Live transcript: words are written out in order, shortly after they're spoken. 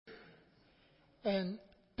And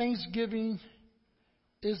Thanksgiving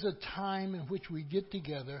is a time in which we get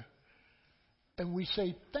together and we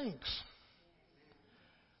say thanks.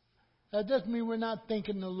 That doesn't mean we're not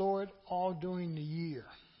thanking the Lord all during the year.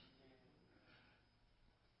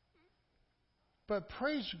 But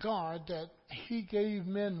praise God that He gave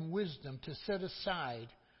men wisdom to set aside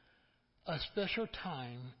a special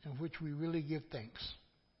time in which we really give thanks.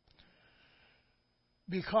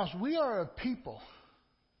 Because we are a people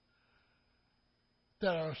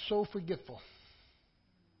that are so forgetful.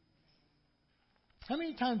 How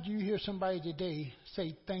many times do you hear somebody today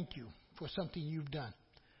say thank you for something you've done?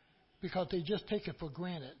 Because they just take it for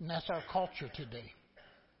granted, and that's our culture today.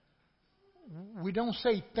 We don't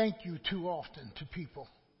say thank you too often to people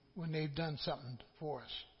when they've done something for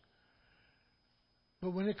us.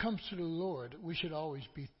 But when it comes to the Lord, we should always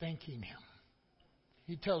be thanking Him.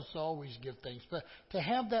 He tells us to always give thanks. But to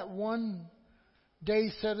have that one day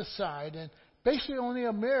set aside, and basically only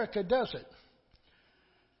America does it.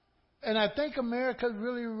 And I think America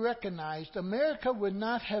really recognized America would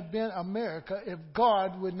not have been America if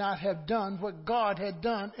God would not have done what God had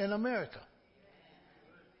done in America.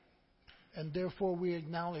 And therefore we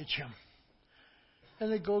acknowledge Him.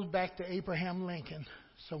 And it goes back to Abraham Lincoln,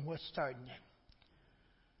 somewhat starting it.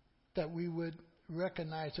 That we would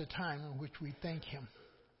recognize a time in which we thank Him.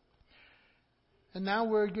 And now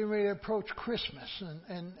we're getting ready to approach Christmas.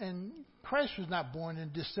 And Christ was not born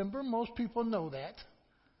in December. Most people know that.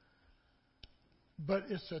 But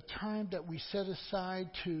it's a time that we set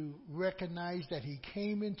aside to recognize that He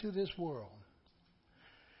came into this world.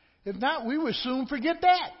 If not, we would soon forget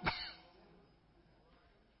that.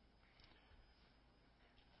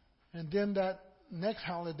 And then that next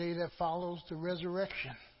holiday that follows, the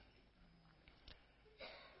resurrection.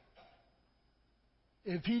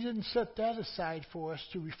 If He didn't set that aside for us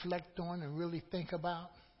to reflect on and really think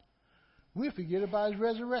about, we forget about His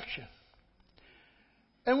resurrection.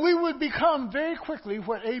 And we would become very quickly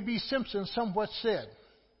what A.B. Simpson somewhat said.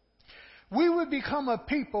 We would become a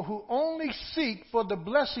people who only seek for the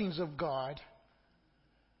blessings of God,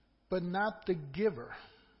 but not the giver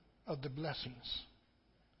of the blessings.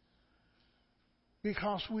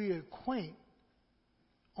 Because we acquaint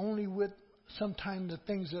only with sometimes the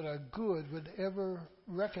things that are good, with ever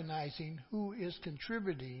recognizing who is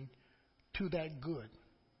contributing to that good.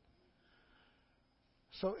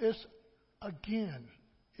 So it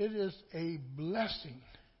is a blessing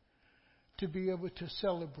to be able to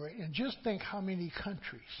celebrate. And just think how many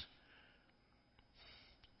countries.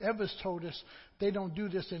 Eva's told us they don't do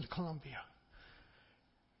this in Colombia.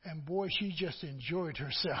 And boy, she just enjoyed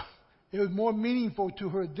herself. It was more meaningful to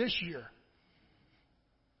her this year.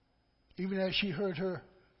 Even as she heard her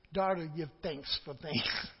daughter give thanks for things.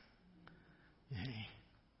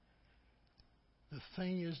 The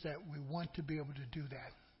thing is that we want to be able to do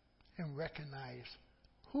that and recognize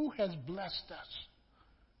who has blessed us,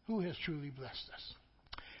 who has truly blessed us.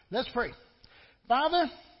 Let's pray.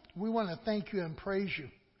 Father, we want to thank you and praise you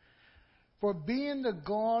for being the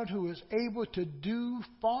God who is able to do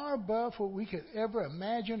far above what we could ever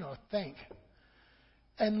imagine or think.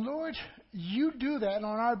 And Lord, you do that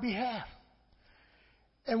on our behalf.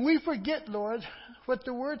 And we forget, Lord, what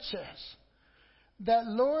the Word says. That,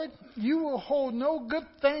 Lord, you will hold no good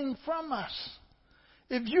thing from us.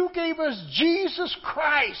 If you gave us Jesus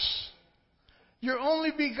Christ, your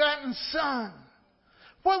only begotten Son,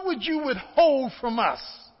 what would you withhold from us?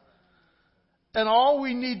 And all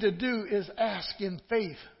we need to do is ask in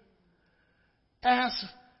faith. Ask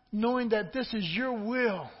knowing that this is your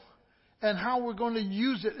will. And how we're going to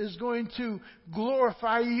use it is going to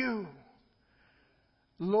glorify you.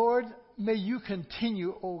 Lord, may you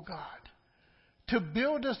continue, O God, to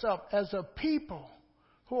build us up as a people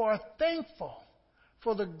who are thankful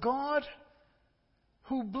for the God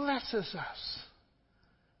who blesses us.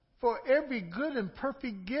 For every good and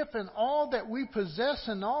perfect gift and all that we possess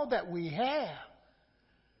and all that we have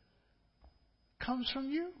comes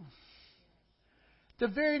from you. The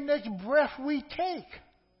very next breath we take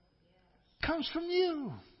comes from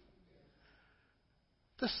you.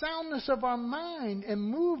 The soundness of our mind and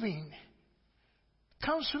moving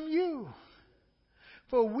comes from you.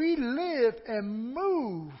 For we live and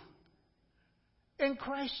move in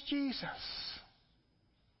Christ Jesus.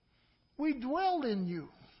 We dwell in you.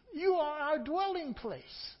 You are our dwelling place.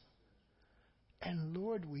 And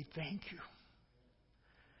Lord, we thank you.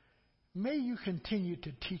 May you continue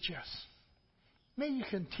to teach us. May you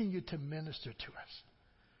continue to minister to us.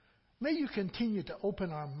 May you continue to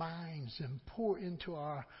open our minds and pour into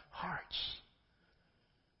our hearts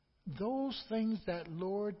those things that,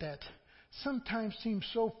 Lord, that sometimes seem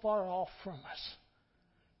so far off from us.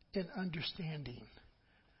 in understanding.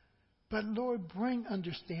 But Lord, bring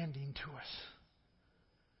understanding to us.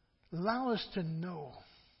 Allow us to know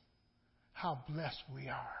how blessed we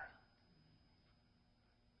are.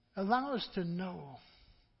 Allow us to know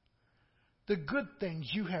the good things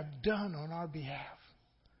you have done on our behalf.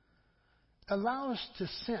 Allow us to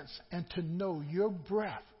sense and to know your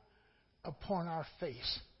breath upon our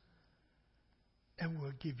face. And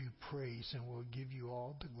we'll give you praise and we'll give you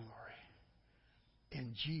all the glory.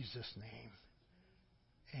 In Jesus' name,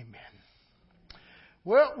 amen.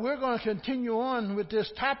 Well, we're going to continue on with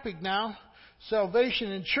this topic now,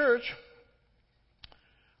 salvation in church,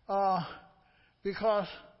 because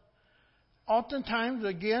oftentimes,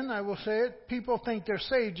 again, I will say it, people think they're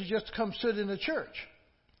saved to just come sit in a church.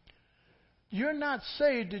 You're not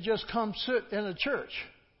saved to just come sit in a church.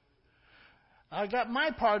 I got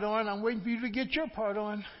my part on. I'm waiting for you to get your part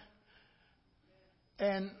on.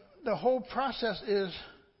 And the whole process is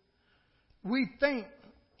we think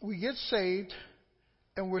we get saved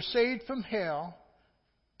and we're saved from hell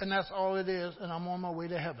and that's all it is and I'm on my way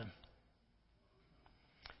to heaven.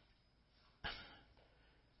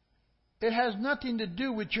 It has nothing to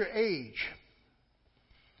do with your age.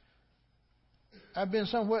 I've been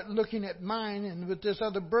somewhat looking at mine, and with this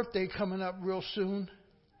other birthday coming up real soon,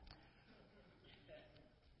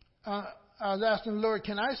 I was asking the Lord,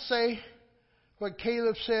 can I say what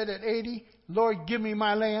Caleb said at 80? Lord, give me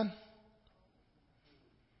my land.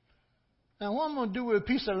 Now, what am I going to do with a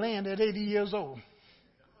piece of land at 80 years old?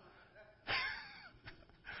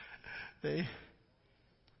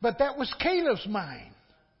 But that was Caleb's mind.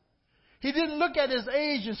 He didn't look at his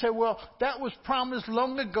age and say, well, that was promised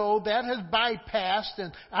long ago. That has bypassed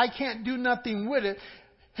and I can't do nothing with it.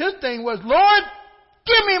 His thing was, Lord,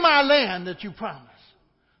 give me my land that you promised.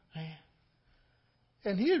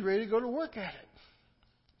 And he is ready to go to work at it.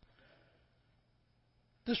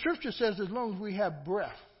 The scripture says as long as we have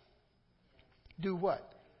breath, do what?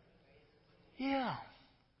 Yeah.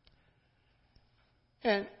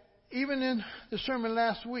 And even in the sermon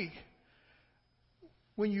last week,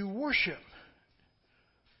 when you worship,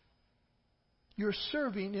 you're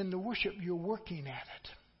serving in the worship, you're working at it.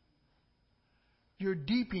 You're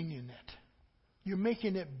deepening it. You're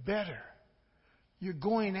making it better. You're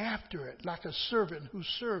going after it like a servant who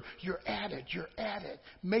serves. You're at it,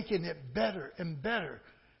 making it better and better.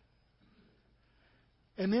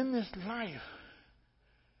 And in this life,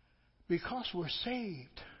 because we're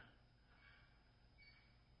saved,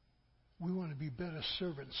 we want to be better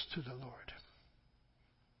servants to the Lord.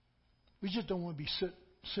 We just don't want to be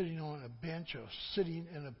sitting on a bench or sitting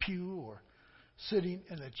in a pew or sitting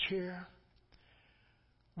in a chair.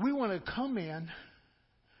 We want to come in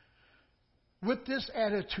with this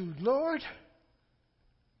attitude, Lord,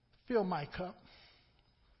 fill my cup.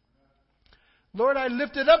 Lord, I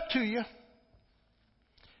lift it up to you.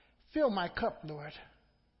 Fill my cup, Lord.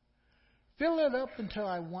 Fill it up until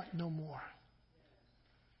I want no more.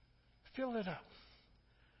 Fill it up.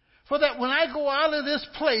 For that when I go out of this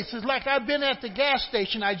place, it's like I've been at the gas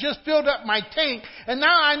station. I just filled up my tank, and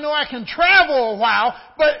now I know I can travel a while,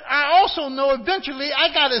 but I also know eventually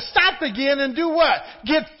I got to stop again and do what?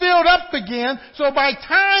 Get filled up again. So by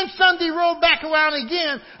time Sunday rolled back around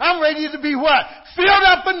again, I'm ready to be what? Filled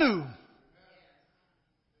up anew.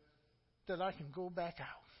 That I can go back out.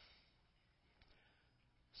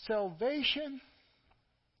 Salvation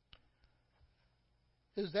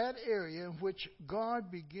is that area in which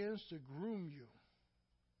God begins to groom you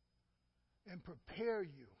and prepare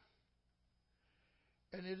you.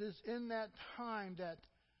 And it is in that time,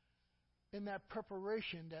 in that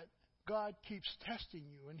preparation, that God keeps testing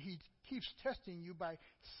you. And He keeps testing you by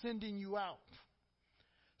sending you out.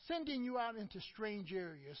 Sending you out into strange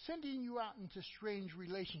areas. Sending you out into strange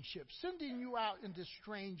relationships. Sending you out into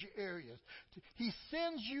strange areas. He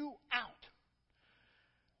sends you out.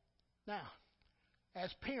 Now, as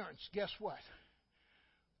parents, guess what?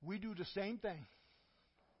 We do the same thing.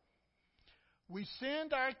 We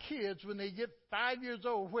send our kids when they get 5 years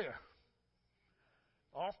old, where?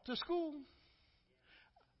 Off to school.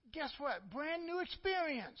 Guess what? Brand new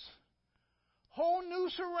experience. Whole new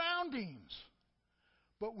surroundings.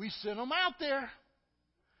 But we send them out there.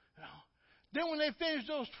 You know. Then when they finish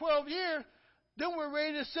those 12 years, then we're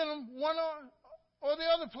ready to send them one or the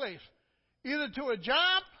other place. Either to a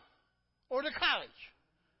job or to college.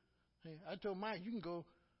 Hey, I told Mike, you can go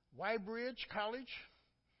Bridge College.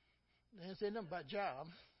 They didn't say nothing about job.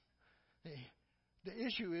 Hey, the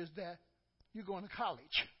issue is that you're going to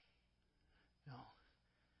college. You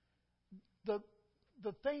know.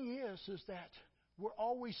 The thing is that we're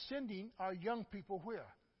always sending our young people where?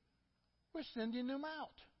 We're sending them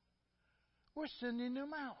out. We're sending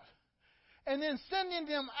them out. And then sending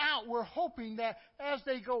them out, we're hoping that as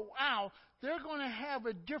they go out, they're going to have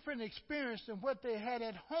a different experience than what they had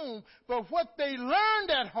at home. But what they learned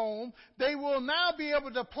at home, they will now be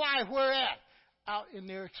able to apply where at? Out in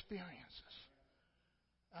their experiences.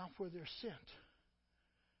 Out where they're sent.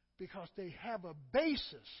 Because they have a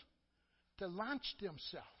basis to launch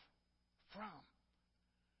themselves from.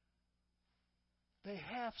 They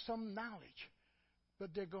have some knowledge, but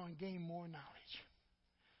they're going to gain more knowledge.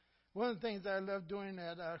 One of the things I love doing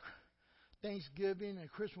at Thanksgiving and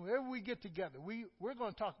Christmas, whenever we get together, we're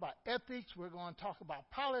going to talk about ethics, we're going to talk about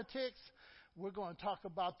politics, we're going to talk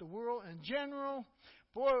about the world in general.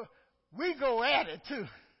 Boy, we go at it too,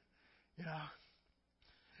 you know.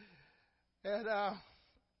 And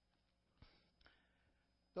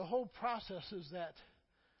the whole process is that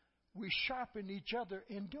we sharpen each other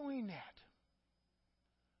in doing that.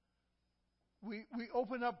 We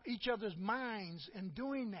open up each other's minds in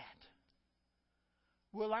doing that.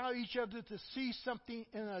 We allow each other to see something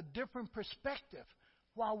in a different perspective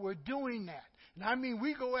while we're doing that. And I mean,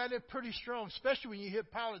 we go at it pretty strong, especially when you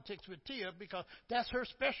hit politics with Tia, because that's her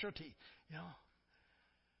specialty, you know.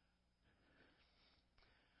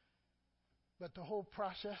 But the whole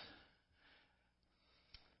process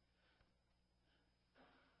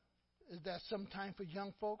is that sometime for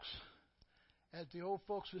young folks, as the old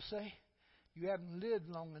folks would say, you haven't lived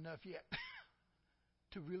long enough yet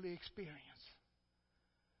to really experience.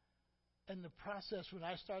 And the process, when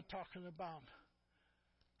I start talking about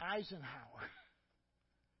Eisenhower,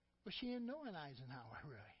 well, she didn't know an Eisenhower,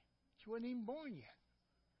 really. She wasn't even born yet.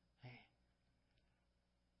 Hey.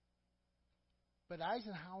 But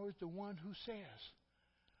Eisenhower is the one who says,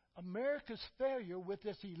 America's failure with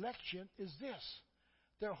this election is this.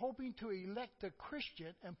 They're hoping to elect a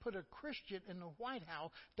Christian and put a Christian in the White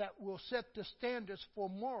House that will set the standards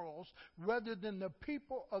for morals rather than the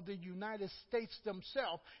people of the United States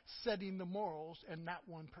themselves setting the morals and not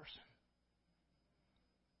one person.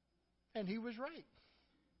 And he was right.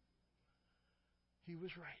 He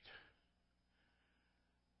was right.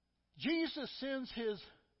 Jesus sends his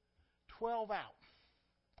 12 out.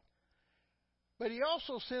 But he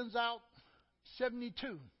also sends out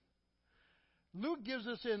 72. Luke gives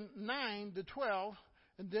us in 9 the 12,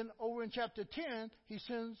 and then over in chapter 10, he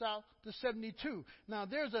sends out the 72. Now,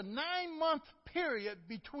 there's a 9-month period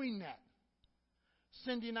between that.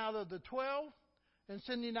 Sending out of the 12 and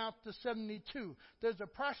sending out the 72. There's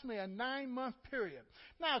approximately a 9-month period.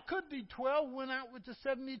 Now, could the 12 went out with the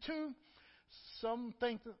 72? Some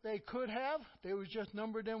think that they could have. They was just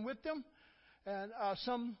numbered in with them. And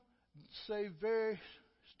some say very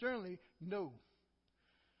sternly, no.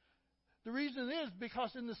 The reason is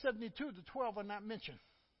because in the 72, the 12 are not mentioned.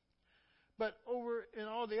 But over in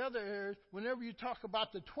all the other areas, whenever you talk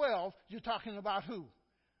about the 12, you're talking about who?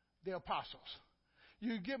 The apostles.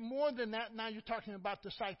 You get more than that, now you're talking about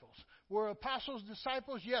disciples. Were apostles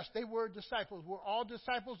disciples? Yes, they were disciples. Were all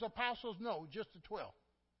disciples apostles? No, just the 12.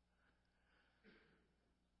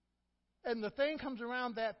 And the thing comes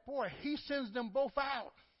around that, boy, he sends them both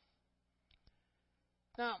out.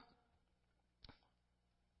 Now,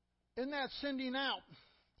 in that sending out,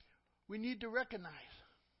 we need to recognize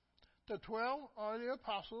the 12 are the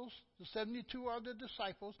apostles, the 72 are the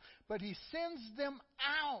disciples, but he sends them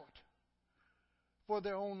out for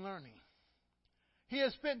their own learning. He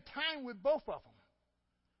has spent time with both of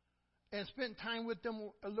them and spent time with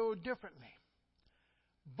them a little differently.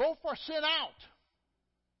 Both are sent out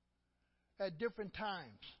at different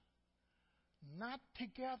times, not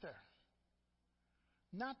together.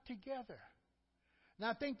 Not together. And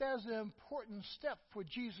I think that's an important step for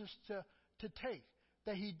Jesus to take.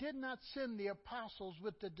 That he did not send the apostles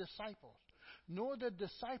with the disciples, nor the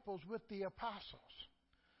disciples with the apostles.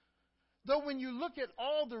 Though when you look at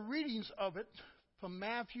all the readings of it, from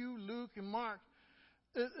Matthew, Luke, and Mark,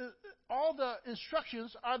 all the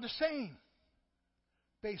instructions are the same,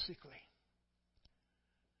 basically.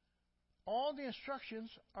 All the instructions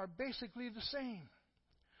are basically the same.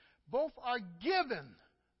 Both are given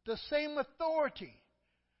the same authority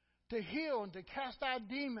to heal and to cast out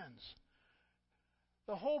demons.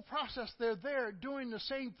 The whole process, they're there doing the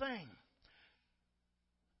same thing.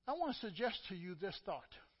 I want to suggest to you this thought.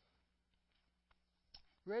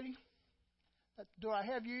 Ready? Do I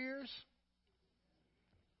have your ears?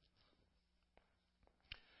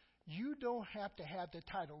 You don't have to have the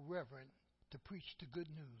title Reverend to preach the good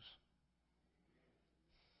news.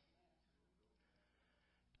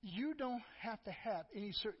 You don't have to have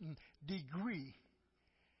any certain degree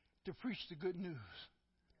to preach the good news.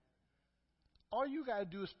 All you got to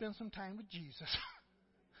do is spend some time with Jesus.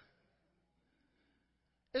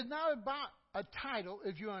 It's not about a title,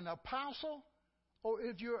 if you're an apostle or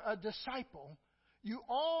if you're a disciple, you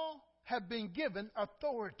all have been given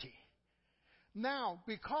authority. Now,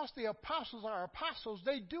 because the apostles are apostles,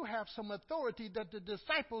 they do have some authority that the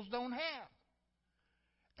disciples don't have.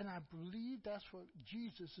 And I believe that's what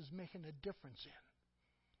Jesus is making a difference in.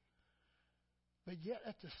 But yet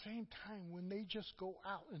at the same time, when they just go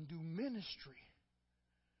out and do ministry,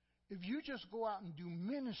 if you just go out and do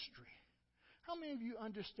ministry, how many of you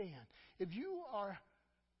understand? If you are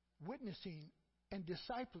witnessing and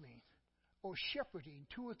discipling or shepherding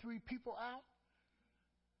 2 or 3 people out,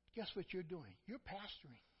 guess what you're doing? You're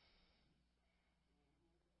pastoring.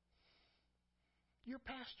 You're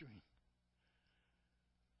pastoring.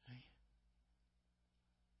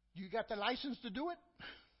 You got the license to do it?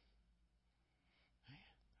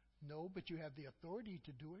 No, but you have the authority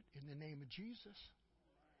to do it in the name of Jesus.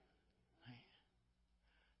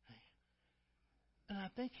 And I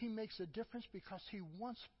think he makes a difference because he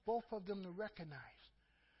wants both of them to recognize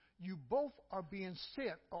you both are being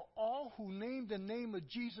sent, or all who name the name of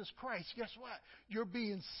Jesus Christ. Guess what? You're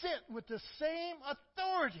being sent with the same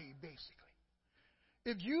authority, basically.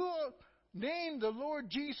 If you name the Lord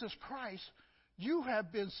Jesus Christ, you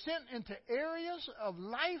have been sent into areas of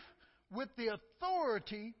life with the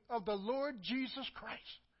authority of the Lord Jesus Christ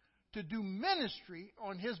to do ministry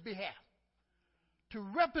on his behalf, to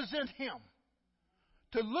represent him,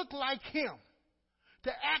 to look like him, to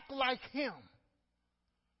act like him.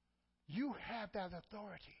 You have that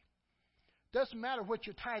authority. Doesn't matter what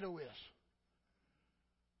your title is.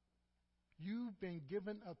 You've been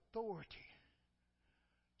given authority,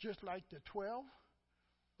 just like the 12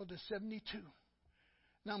 or the 72.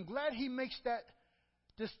 Now, I'm glad he makes that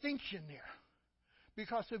distinction there.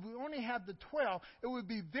 Because if we only had the 12, it would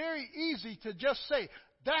be very easy to just say,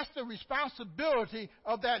 that's the responsibility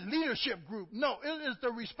of that leadership group. No, it is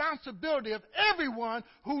the responsibility of everyone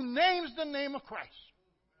who names the name of Christ.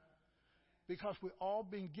 Because we've all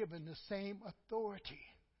been given the same authority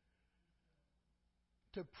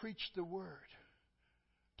to preach the word,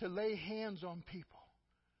 to lay hands on people,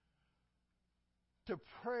 to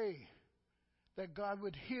pray that God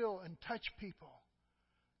would heal and touch people,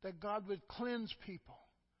 that God would cleanse people,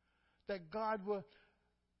 that God would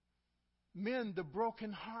mend the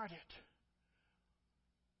brokenhearted.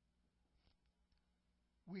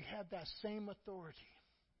 We have that same authority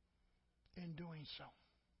in doing so.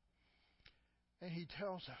 And he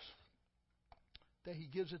tells us that he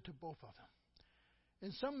gives it to both of them.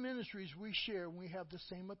 In some ministries we share and we have the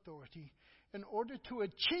same authority in order to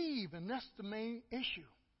achieve, and that's the main issue,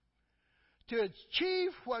 to achieve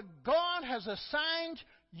what God has assigned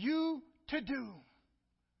you to do.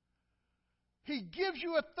 He gives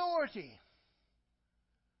you authority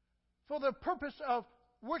for the purpose of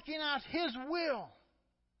working out his will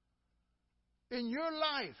in your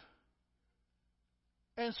life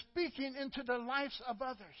and speaking into the lives of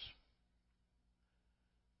others.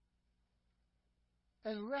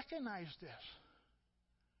 And recognize this.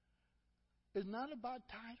 It's not about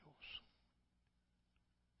titles.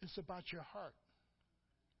 It's about your heart.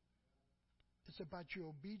 It's about your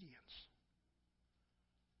obedience.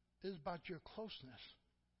 It's about your closeness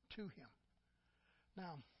to him.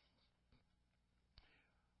 Now,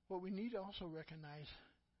 what we need to also recognize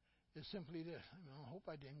is simply this. I hope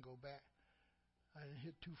I didn't go back. I didn't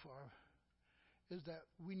hit too far. Is that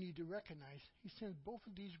we need to recognize he sends both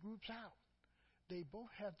of these groups out. They both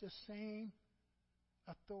have the same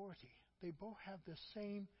authority. They both have the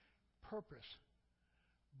same purpose.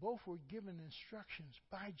 Both were given instructions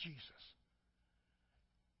by Jesus.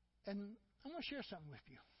 And I'm going to share something with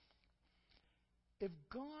you. If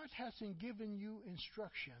God hasn't given you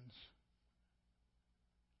instructions,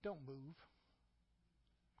 don't move.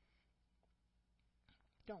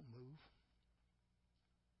 Don't move.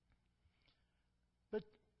 But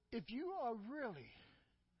if you are really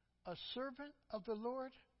a servant of the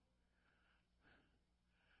Lord,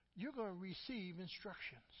 you're going to receive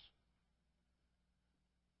instructions.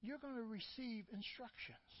 You're going to receive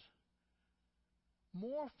instructions.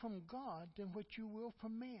 More from God than what you will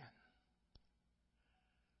from man.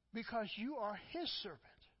 Because you are his servant.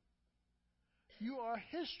 You are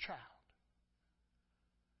his child.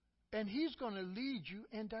 And he's going to lead you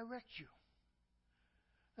and direct you.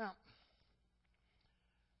 Now,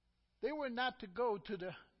 they were not to go to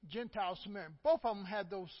the Gentile Samaritan. Both of them had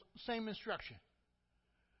those same instructions.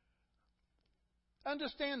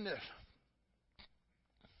 Understand this.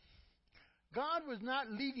 God was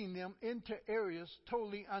not leading them into areas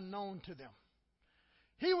totally unknown to them.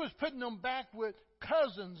 He was putting them back with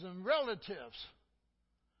cousins and relatives,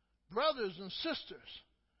 brothers and sisters.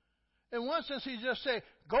 In one sense, he just said,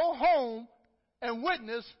 go home and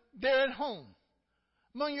witness there at home,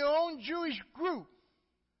 among your own Jewish group.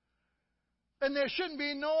 And there shouldn't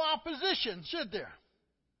be no opposition, should there?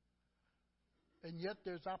 And yet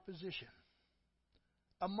there's opposition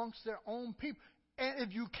amongst their own people. And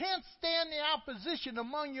if you can't stand the opposition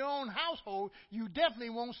among your own household, you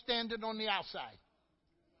definitely won't stand it on the outside.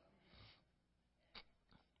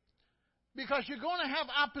 Because you're going to have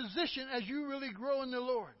opposition as you really grow in the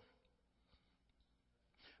Lord.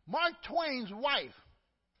 Mark Twain's wife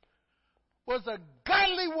was a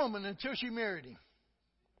godly woman until she married him.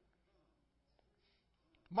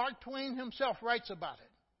 Mark Twain himself writes about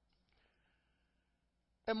it.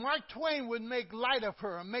 And Mark Twain would make light of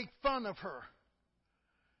her and make fun of her.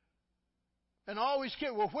 And always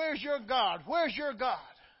kid, well, where's your God? Where's your God?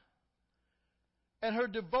 And her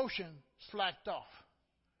devotion slacked off.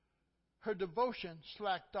 Her devotion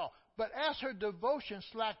slacked off. But as her devotion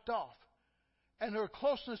slacked off and her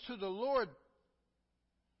closeness to the Lord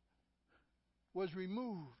was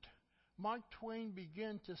removed, Mark Twain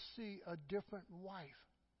began to see a different wife.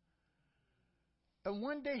 And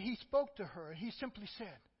one day he spoke to her and he simply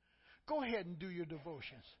said, go ahead and do your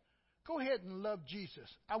devotions. Go ahead and love Jesus.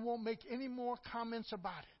 I won't make any more comments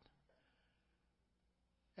about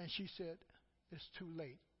it. And she said, it's too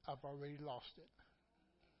late. I've already lost it.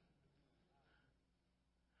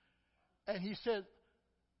 And he said,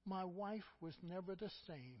 my wife was never the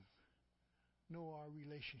same, nor our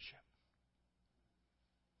relationship.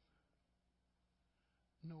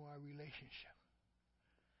 Nor our relationship.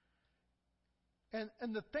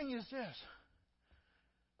 And the thing is this.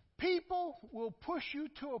 People will push you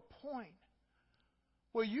to a point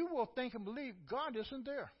where you will think and believe God isn't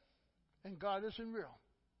there. And God isn't real.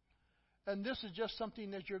 And this is just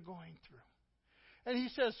something that you're going through. And he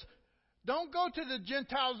says, don't go to the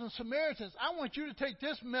Gentiles and Samaritans. I want you to take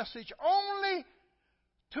this message only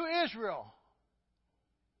to Israel.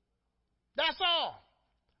 That's all.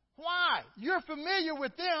 Why? You're familiar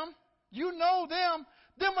with them. You know them.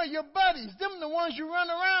 Them are your buddies. Them the ones you run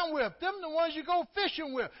around with. Them the ones you go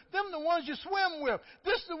fishing with. Them the ones you swim with.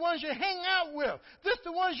 This the ones you hang out with. This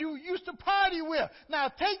the ones you used to party with. Now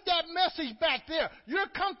take that message back there. You're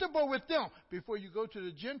comfortable with them before you go to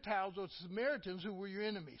the Gentiles or Samaritans who were your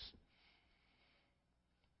enemies.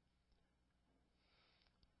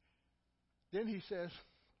 Then he says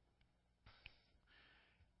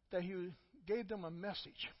that he gave them a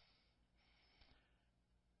message.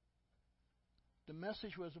 The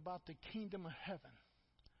message was about the kingdom of heaven.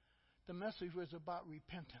 The message was about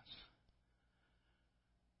repentance.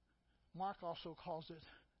 Mark also calls it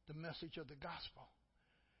the message of the gospel.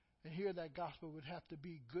 And here that gospel would have to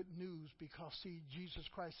be good news because, see, Jesus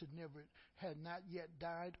Christ had not yet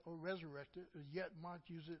died or resurrected. Yet Mark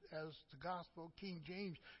uses it as the gospel. King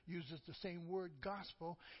James uses the same word,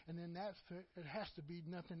 gospel. And in that, it has to be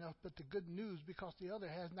nothing else but the good news because the other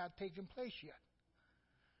has not taken place yet.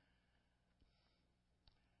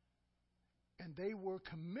 And they were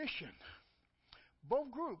commissioned,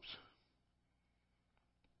 both groups,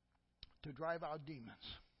 to drive out demons,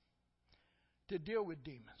 to deal with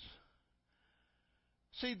demons.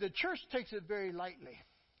 See, the church takes it very lightly.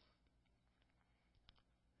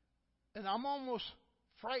 And I'm almost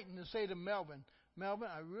frightened to say to Melvin,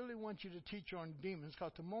 I really want you to teach on demons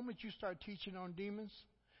because the moment you start teaching on demons,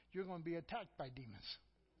 you're going to be attacked by demons.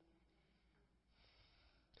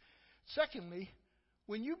 Secondly,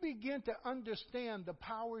 when you begin to understand the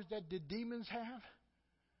powers that the demons have,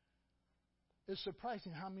 it's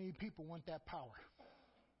surprising how many people want that power.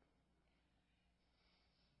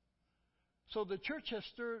 So the church has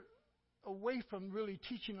stirred away from really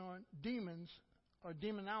teaching on demons or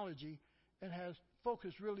demonology and has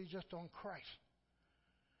focused really just on Christ.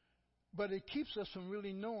 But it keeps us from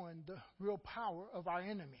really knowing the real power of our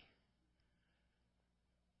enemy.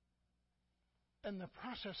 And the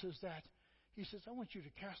process is that he says, I want you to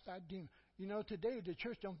cast out demons. You know, today the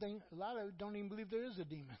church a lot of it don't even believe there is a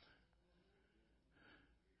demon.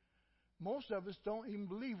 Most of us don't even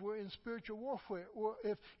believe we're in spiritual warfare. Or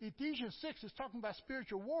if Ephesians 6 is talking about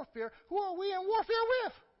spiritual warfare, who are we in warfare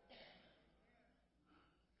with?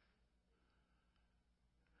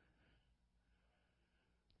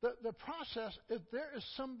 The process, if there is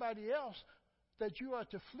somebody else that you are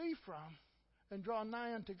to flee from and draw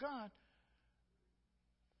nigh unto God,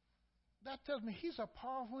 that tells me he's a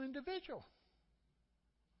powerful individual.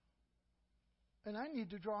 And I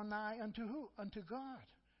need to draw nigh unto who? Unto God.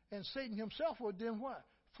 And Satan himself will then what?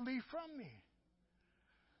 Flee from me.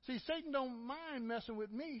 See, Satan don't mind messing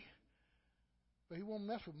with me, but he won't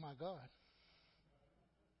mess with my God.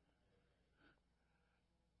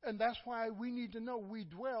 And that's why we need to know we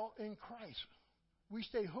dwell in Christ. We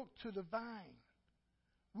stay hooked to the vine.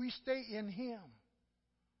 We stay in Him.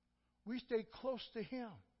 We stay close to Him.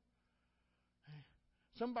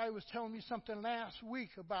 Somebody was telling me something last week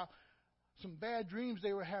about some bad dreams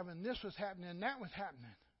they were having. This was happening and that was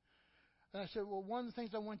happening. And I said, well, one of the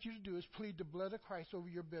things I want you to do is plead the blood of Christ over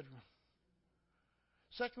your bedroom.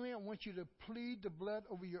 Secondly, I want you to plead the blood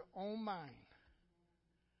over your own mind.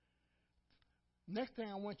 Next thing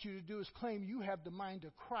I want you to do is claim you have the mind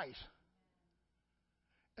of Christ.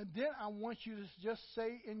 And then I want you to just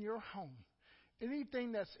say in your home,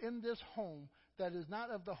 anything that's in this home that is not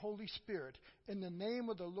of the Holy Spirit, in the name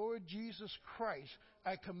of the Lord Jesus Christ,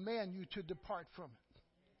 I command you to depart from it.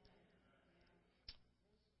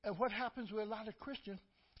 And what happens with a lot of Christians,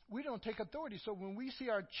 we don't take authority. So when we see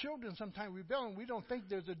our children sometimes rebelling, we don't think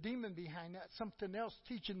there's a demon behind that, something else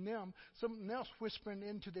teaching them, something else whispering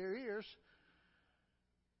into their ears.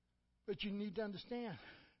 But you need to understand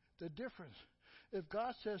the difference. If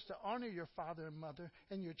God says to honor your father and mother,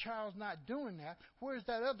 and your child's not doing that, where's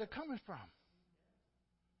that other coming from?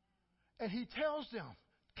 And He tells them,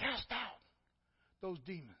 cast out those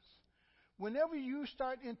demons. Whenever you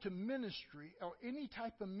start into ministry or any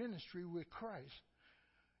type of ministry with Christ,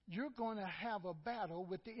 you're going to have a battle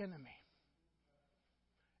with the enemy.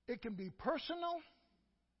 It can be personal,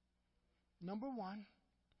 number one,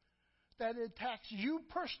 that it attacks you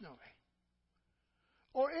personally.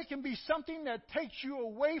 Or it can be something that takes you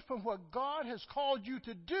away from what God has called you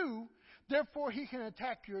to do. Therefore, He can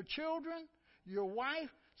attack your children, your wife,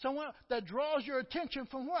 someone that draws your attention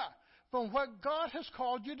from what? From what God has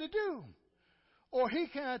called you to do. Or He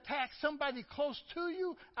can attack somebody close to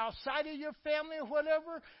you, outside of your family or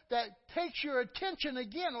whatever, that takes your attention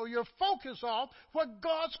again or your focus off what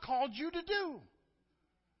God's called you to do.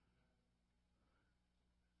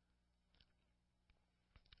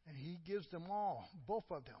 And He gives them all, both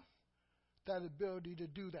of them, that ability to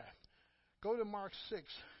do that. Go to Mark 6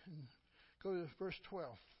 and go to verse 12.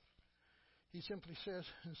 He simply says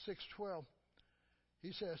in 6:12,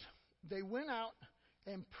 He says, they went out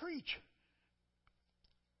and preached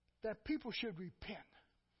that people should repent.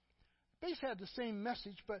 They had the same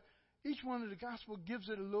message, but each one of the gospel gives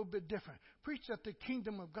it a little bit different. Preach that the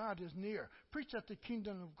kingdom of God is near. Preach that the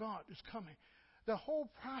kingdom of God is coming. The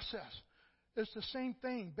whole process is the same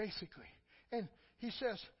thing, basically. And He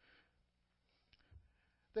says,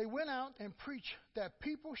 they went out and preached that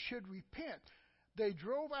people should repent. They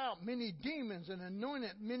drove out many demons and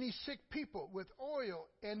anointed many sick people with oil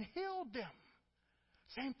and healed them.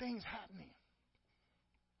 Same thing's happening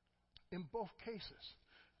in both cases.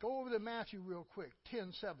 Go over to Matthew real quick,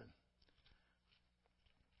 10:7.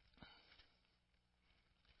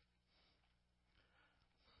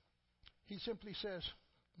 He simply says,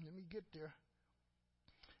 let me get there.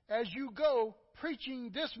 As you go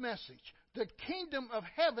preaching this message, the kingdom of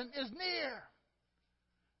heaven is near.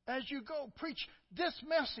 As you go preach this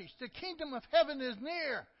message, the kingdom of heaven is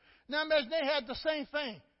near. Now imagine they had the same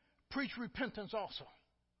thing. Preach repentance also.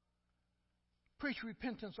 Preach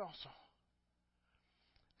repentance also.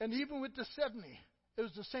 And even with the 70, it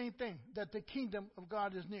was the same thing, that the kingdom of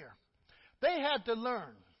God is near. They had to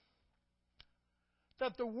learn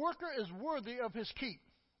that the worker is worthy of his keep.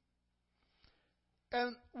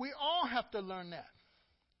 And we all have to learn that.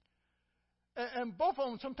 And both of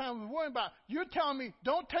them sometimes we're worried about, you're telling me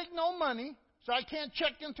don't take no money, so I can't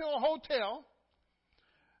check into a hotel.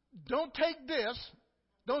 Don't take this.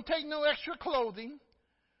 Don't take no extra clothing.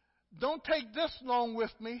 Don't take this along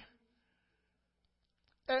with me.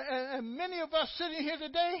 And many of us sitting here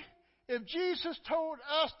today, if Jesus told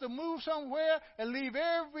us to move somewhere and leave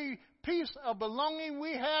every piece of belonging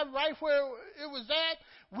we have right where it was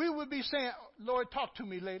at, we would be saying, Lord, talk to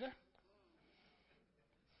me later.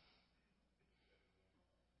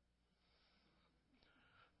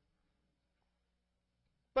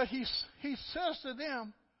 But he says to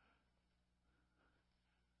them,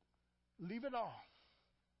 leave it all.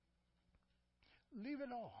 Leave it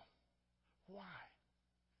all. Why?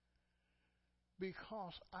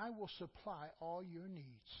 Because I will supply all your needs.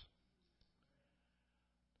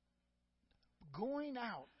 Going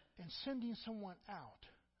out and sending someone out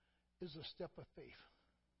is a step of faith.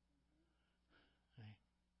 Okay.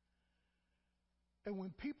 And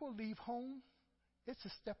when people leave home, it's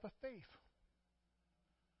a step of faith.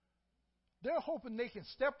 They're hoping they can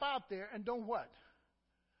step out there and don't what?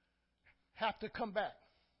 Have to come back.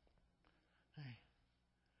 Okay.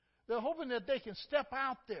 They're hoping that they can step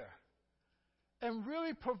out there and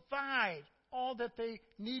really provide all that they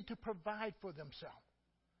need to provide for themselves.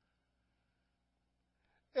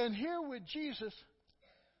 And here with Jesus,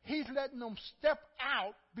 He's letting them step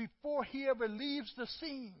out before He ever leaves the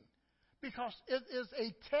scene. Because it is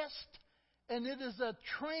a test And it is a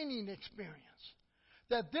training experience.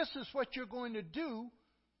 That this is what you're going to do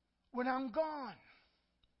when I'm gone.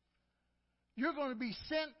 You're going to be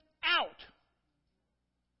sent out.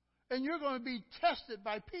 And you're going to be tested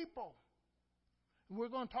by people. And we're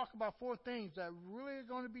going to talk about 4 things that really are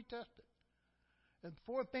going to be tested. And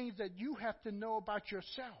 4 things that you have to know about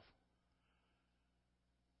yourself.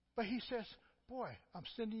 But he says, boy, I'm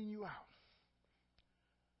sending you out.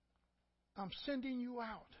 I'm sending you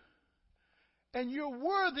out. And you're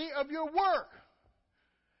worthy of your work.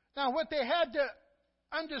 Now, what they had to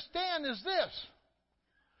understand is this.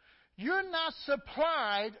 You're not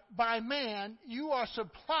supplied by man. You are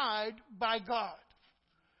supplied by God.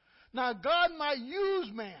 Now, God might use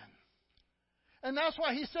man. And that's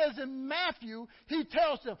why he says in Matthew, he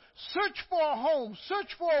tells them, search for a home. Search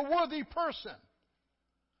for a worthy person.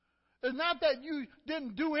 It's not that you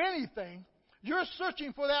didn't do anything. You're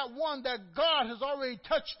searching for that one that God has already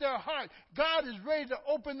touched their heart. God is ready to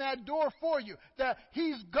open that door for you. That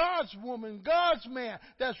he's God's woman, God's man,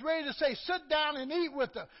 that's ready to say, sit down and eat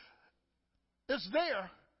with them. It's there,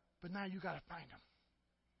 but now you got to find them.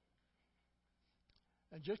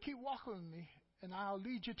 And just keep walking with me, and I'll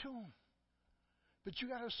lead you to them. But you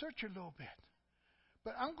got to search a little bit.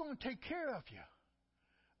 But I'm going to take care of you.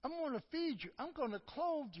 I'm going to feed you. I'm going to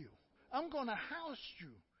clothe you. I'm going to house you.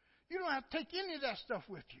 You don't have to take any of that stuff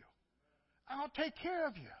with you. I'll take care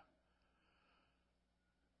of you.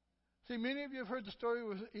 See, many of you have heard the story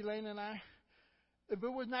with Elaine and I. If it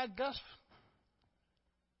was not Gus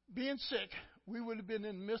being sick, we would have been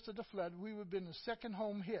in the midst of the flood. We would have been the second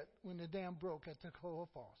home hit when the dam broke at Toccoa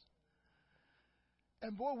Falls.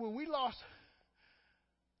 And boy, when we lost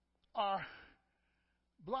our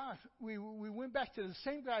block, we went back to the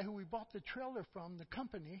same guy who we bought the trailer from, the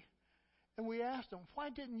company, and we asked him, why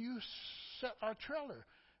didn't you set our trailer?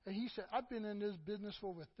 And he said, I've been in this business for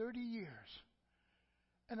over 30 years,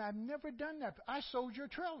 and I've never done that. I sold your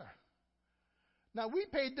trailer. Now, we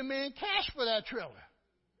paid the man cash for that trailer.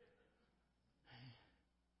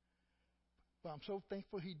 But I'm so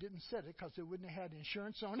thankful he didn't set it because it wouldn't have had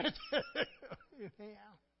insurance on it. Yeah.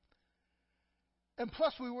 And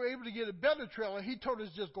plus, we were able to get a better trailer. He told us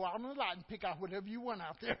just go out on the lot and pick out whatever you want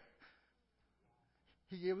out there.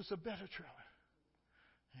 He gave us a better trailer.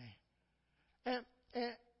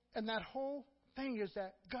 And that whole thing is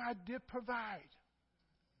that God did provide.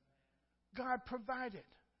 God provided.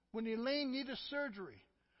 When Elaine needed surgery,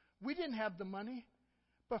 we didn't have the money,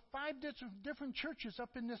 but 5 different churches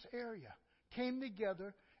up in this area came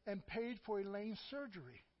together and paid for Elaine's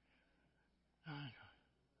surgery.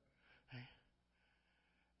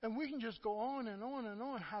 And we can just go on and on and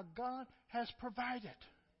on how God has provided.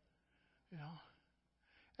 You know.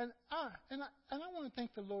 And I want to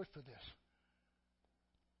thank the Lord for this.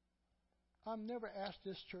 I've never asked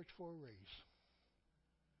this church for a raise.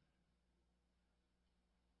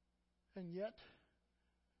 And yet,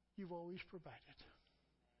 you've always provided.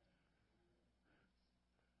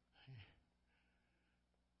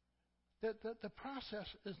 The process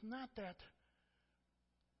is not that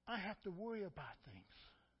I have to worry about things.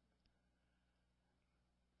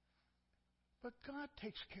 But God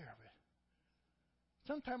takes care of it.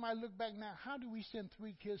 Sometimes I look back now, how do we send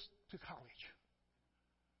 3 kids to college?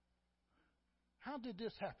 How did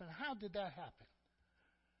this happen? How did that happen?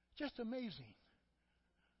 Just amazing.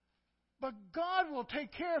 But God will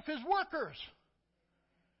take care of his workers.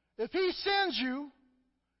 If he sends you,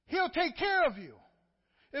 he'll take care of you.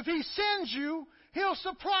 If he sends you, he'll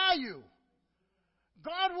supply you.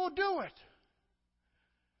 God will do it.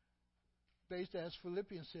 Based, as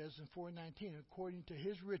Philippians says in 4:19, according to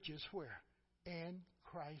his riches, where? In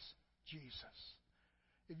Christ Jesus.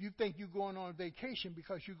 If you think you're going on a vacation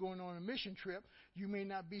because you're going on a mission trip, you may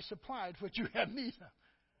not be supplied what you have need of.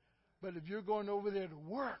 But if you're going over there to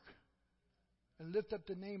work and lift up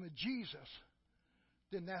the name of Jesus,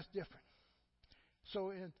 then that's different.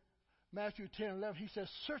 So in Matthew 10:11, he says,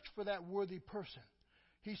 search for that worthy person.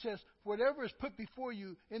 He says, whatever is put before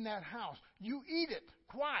you in that house, you eat it.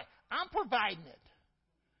 Why? I'm providing it.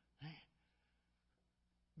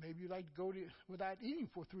 Maybe you like to go without eating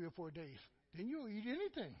for 3 or 4 days. Then you'll eat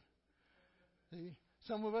anything. See?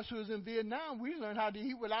 Some of us who was in Vietnam, we learned how to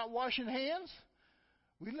eat without washing hands.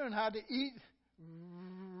 We learned how to eat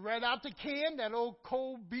right out the can, that old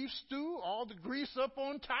cold beef stew, all the grease up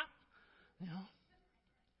on top. You know.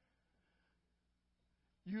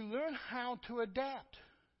 You learn how to adapt.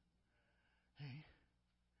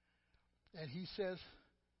 And he says,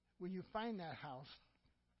 when you find that house,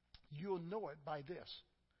 you'll know it by this.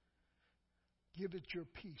 Give it your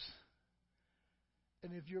peace.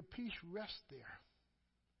 And if your peace rests there,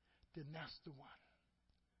 then that's the one.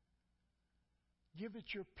 Give it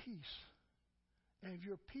your peace. And if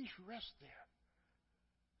your peace rests there,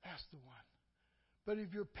 that's the one. But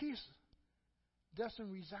if your peace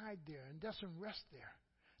doesn't reside there and doesn't rest there,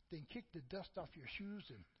 then kick the dust off your shoes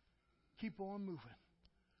and keep on moving.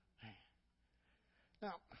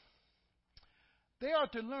 Now, they are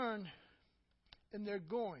to learn in their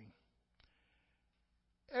going.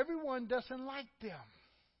 Everyone doesn't like them.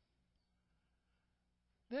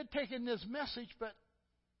 They're taking this message, but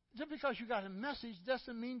just because you got a message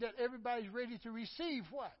doesn't mean that everybody's ready to receive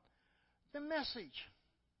what? The message.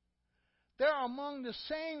 They're among the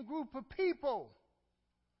same group of people.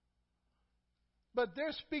 But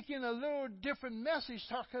they're speaking a little different message,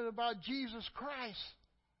 talking about Jesus Christ.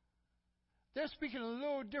 They're speaking a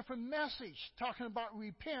little different message, talking about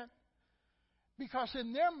repent. Because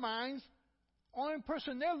in their minds, only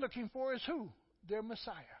person they're looking for is who? Their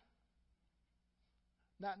Messiah.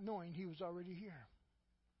 Not knowing he was already here.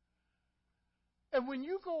 And when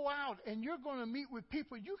you go out and you're going to meet with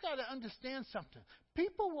people, you got to understand something.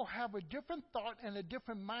 People will have a different thought and a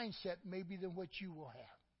different mindset maybe than what you will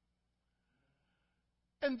have.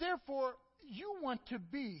 And therefore, you want to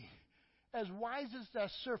be as wise as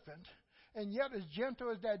that serpent and yet as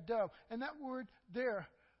gentle as that dove. And that word there,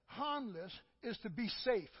 harmless, is to be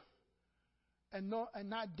safe and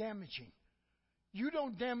not damaging. You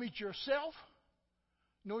don't damage yourself,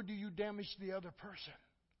 nor do you damage the other person.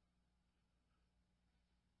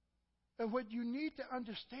 And what you need to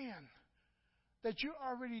understand, that you're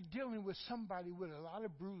already dealing with somebody with a lot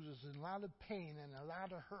of bruises and a lot of pain and a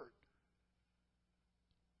lot of hurt.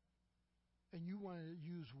 And you want to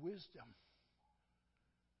use wisdom.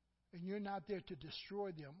 And you're not there to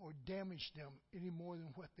destroy them or damage them any more than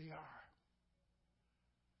what they are.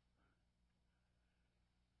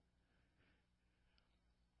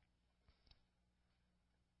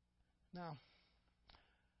 Now,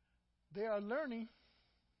 they are learning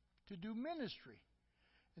to do ministry.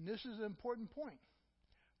 And this is an important point.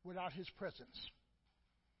 Without his presence.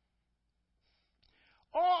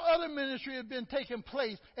 All other ministry had been taking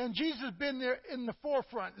place, and Jesus had been there in the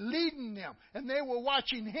forefront, leading them, and they were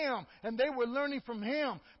watching him, and they were learning from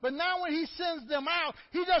him. But now when he sends them out,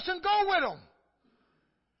 he doesn't go with them.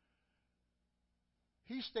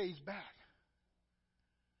 He stays back.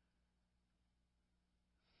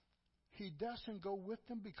 He doesn't go with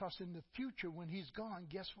them because in the future when he's gone,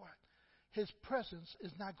 guess what? His presence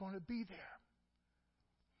is not going to be there.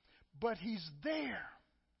 But he's there.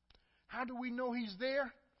 How do we know he's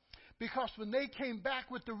there? Because when they came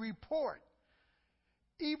back with the report,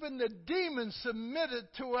 even the demons submitted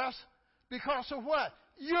to us because of what?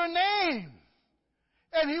 Your name.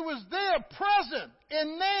 And he was there present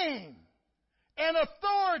in name and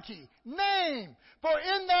authority. Name. For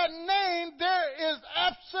in that name there is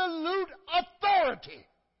absolute authority.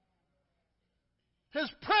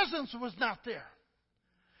 His presence was not there.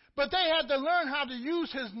 But they had to learn how to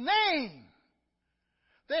use his name.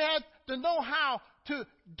 They had to know how to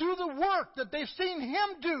do the work that they've seen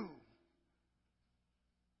him do.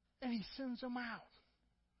 And he sends them out.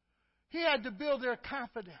 He had to build their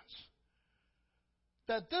confidence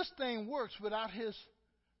that this thing works without his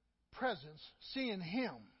presence, seeing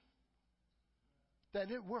him, that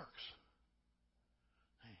it works.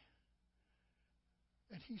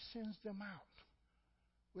 And he sends them out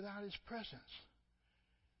without his presence.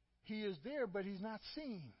 He is there, but he's not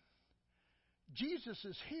seen. Jesus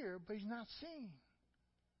is here, but he's not seen.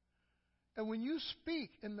 And when you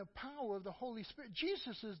speak in the power of the Holy Spirit,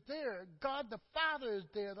 Jesus is there. God the Father is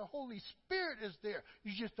there. The Holy Spirit is there.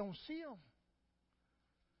 You just don't see them.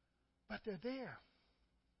 But they're there.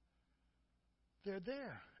 They're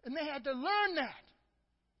there. And they had to learn that.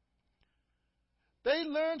 They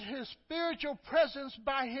learned his spiritual presence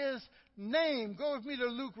by his name. Go with me to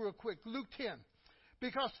Luke real quick. Luke 10.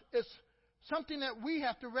 Because it's something that we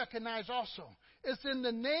have to recognize also. It's in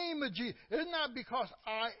the name of Jesus. It's not because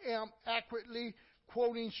I am accurately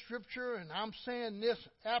quoting Scripture and I'm saying this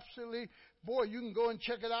absolutely. Boy, you can go and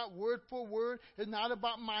check it out word for word. It's not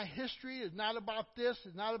about my history. It's not about this.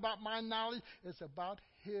 It's not about my knowledge. It's about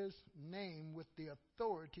his name with the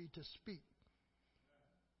authority to speak.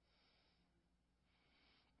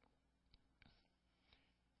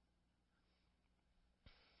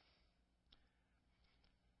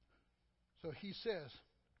 So he says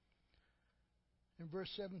in verse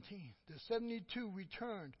 17, the 72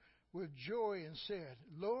 returned with joy and said,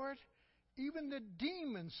 Lord, even the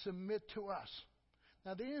demons submit to us.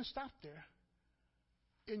 Now they didn't stop there.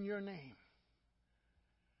 In your name.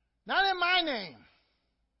 Not in my name.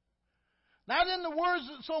 Not in the words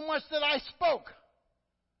so much that I spoke.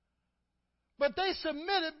 But they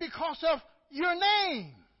submitted because of your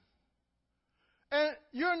name. And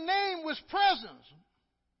your name was presence.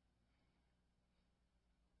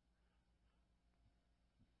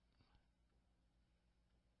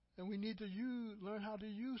 And we need to learn how to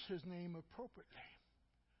use his name appropriately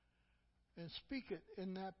and speak it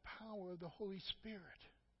in that power of the Holy Spirit.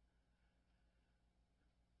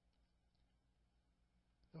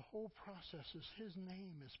 The whole process is his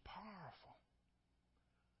name is powerful.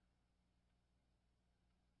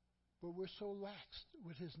 But we're so lax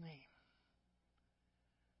with his name.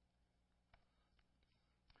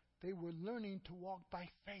 They were learning to walk by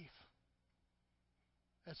faith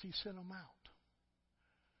as he sent them out.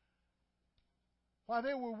 While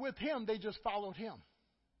they were with him, they just followed him.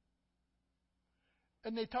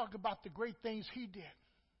 And they talked about the great things he did.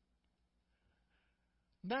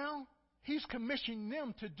 Now, he's commissioning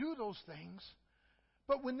them to do those things.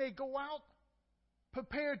 But when they go out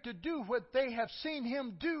prepared to do what they have seen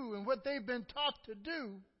him do and what they've been taught to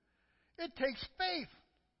do, it takes faith.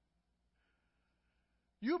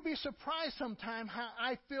 You'll be surprised sometime how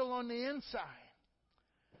I feel on the inside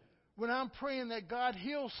when I'm praying that God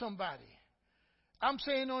heals somebody. I'm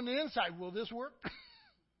saying on the inside, will this work?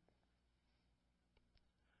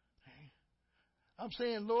 I'm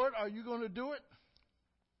saying, Lord, are you going to do it?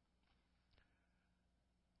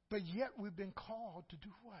 But yet we've been called to do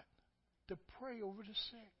what? To pray over the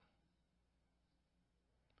sick.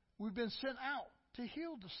 We've been sent out to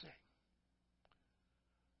heal the sick.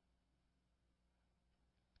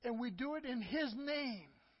 And we do it in his name.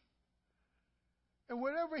 And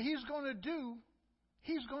whatever he's going to do,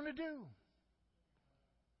 he's going to do.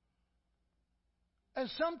 And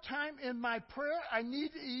sometime in my prayer, I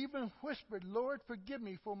need to even whisper, Lord, forgive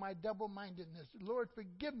me for my double-mindedness. Lord,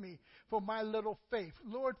 forgive me for my little faith.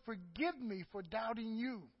 Lord, forgive me for doubting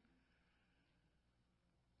you.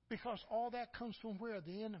 Because all that comes from where?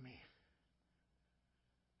 The enemy.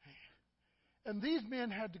 And these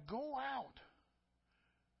men had to go out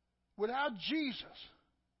without Jesus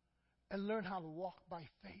and learn how to walk by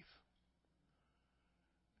faith.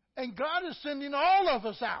 And God is sending all of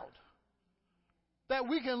us out that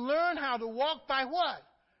we can learn how to walk by what?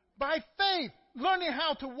 By faith. Learning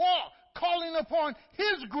how to walk, calling upon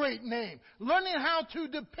his great name. Learning how to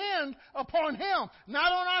depend upon him,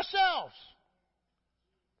 not on ourselves,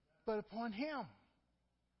 but upon him.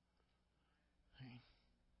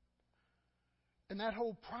 And that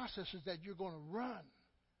whole process is that you're going to run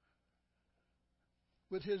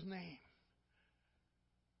with his name.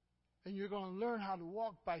 And you're going to learn how to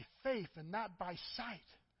walk by faith and not by sight.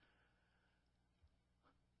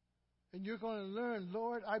 And you're going to learn,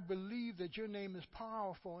 Lord, I believe that your name is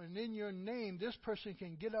powerful. And in your name, this person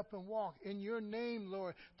can get up and walk. In your name,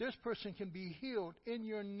 Lord, this person can be healed. In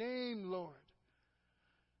your name, Lord.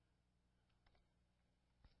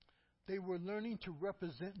 They were learning to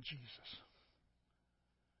represent Jesus.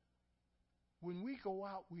 When we go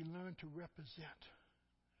out, we learn to represent.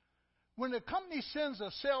 When a company sends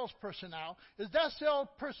a salesperson out, is that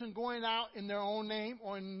salesperson going out in their own name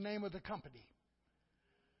or in the name of the company?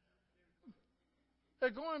 They're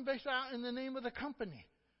going based out in the name of the company.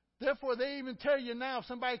 Therefore, they even tell you now, if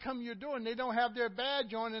somebody come to your door and they don't have their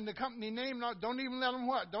badge on in the company name, don't even let them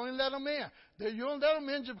what? Don't even let them in. You don't let them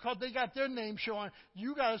in just because they got their name showing.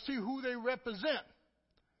 You got to see who they represent.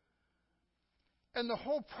 And the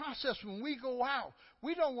whole process, when we go out,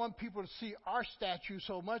 we don't want people to see our statue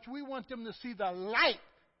so much. We want them to see the light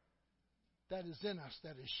that is in us,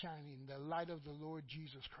 that is shining, the light of the Lord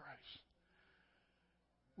Jesus Christ.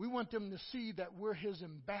 We want them to see that we're his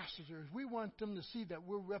ambassadors. We want them to see that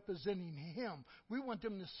we're representing him. We want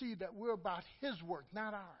them to see that we're about his work,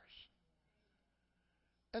 not ours.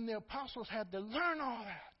 And the apostles had to learn all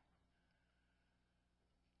that.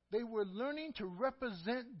 They were learning to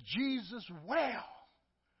represent Jesus well,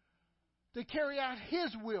 to carry out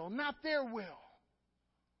his will, not their will.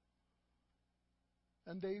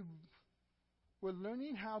 And they were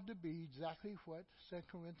learning how to be exactly what 2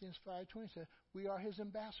 Corinthians 5:20 said. We are his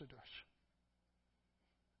ambassadors.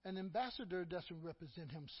 An ambassador doesn't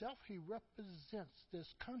represent himself. He represents this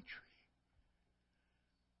country,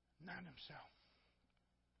 not himself.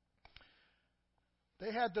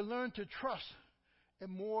 They had to learn to trust in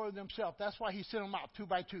more of themselves. That's why he sent them out 2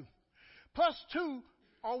 by 2. Plus 2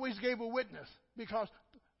 always gave a witness, because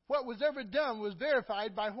what was ever done was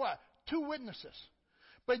verified by what? 2 witnesses.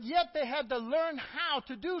 But yet they had to learn how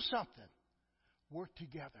to do something. Work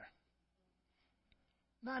together.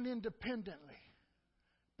 Not independently,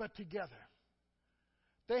 but together.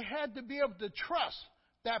 They had to be able to trust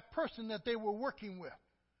that person that they were working with.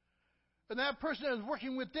 And that person that was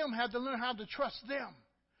working with them had to learn how to trust them.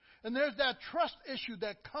 And there's that trust issue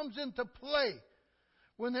that comes into play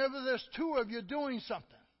whenever there's two of you doing something?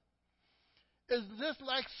 Is this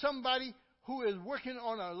like somebody who is working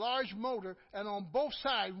on a large motor, and on both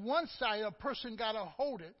sides, one side a person got to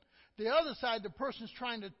hold it, the other side the person's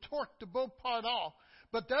trying to torque the both part off,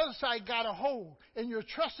 but the other side got to hold, and you're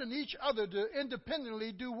trusting each other to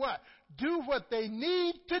independently do what? Do what they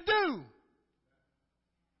need to do.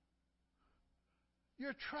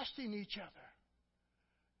 You're trusting each other.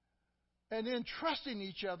 And in trusting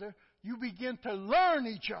each other, you begin to learn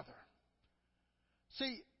each other.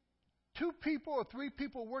 See, two people or three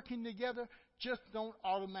people working together just don't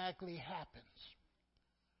automatically happen.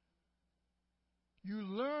 You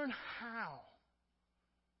learn how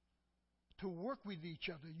to work with each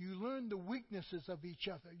other. You learn the weaknesses of each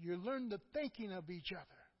other. You learn the thinking of each other.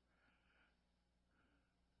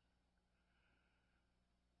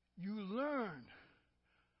 You learn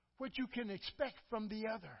what you can expect from the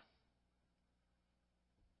other.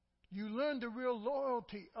 You learn the real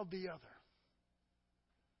loyalty of the other.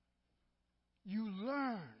 You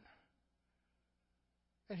learn.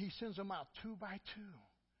 And he sends them out two by two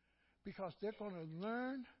because they're going to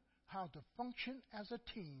learn how to function as a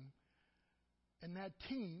team, and that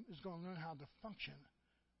team is going to learn how to function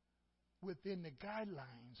within the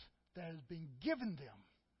guidelines that has been given them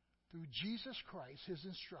through Jesus Christ, his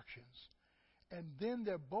instructions. And then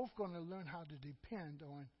they're both going to learn how to depend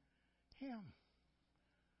on him.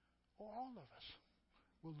 Or all of us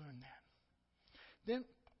will learn that. Then,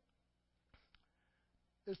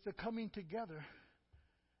 it's the coming together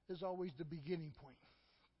is always the beginning point.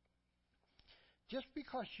 Just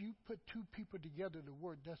because you put two people together to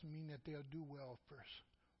work doesn't mean that they'll do well first.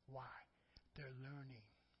 Why? They're learning.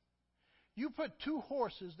 You put two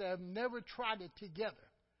horses that have never trotted together.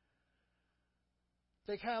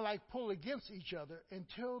 They kind of like pull against each other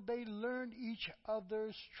until they learn each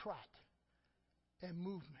other's trot and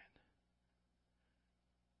movement.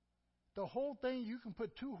 The whole thing, you can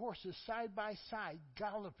put two horses side by side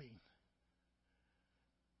galloping.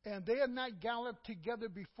 And they have not galloped together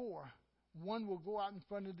before. One will go out in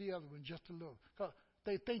front of the other one just a little. Because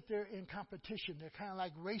they think they're in competition. They're kind of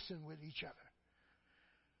like racing with each other.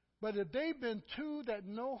 But if they've been two that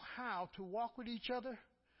know how to walk with each other,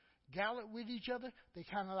 gallop with each other, they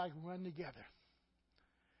kind of like run together.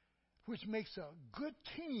 Which makes a good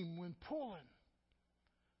team when pulling.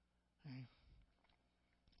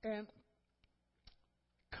 And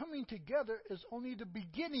coming together is only the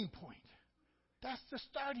beginning point. That's the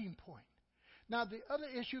starting point. Now, the other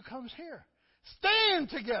issue comes here. Staying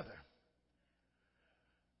together.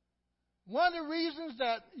 One of the reasons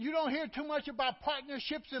that you don't hear too much about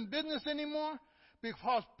partnerships in business anymore,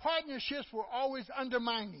 because partnerships were always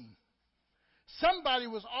undermining. Somebody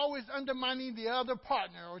was always undermining the other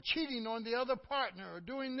partner or cheating on the other partner or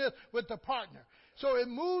doing this with the partner. So it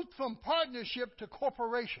moved from partnership to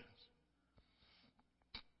corporations.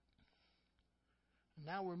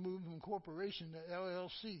 Now we're moving from corporation to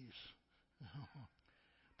LLCs.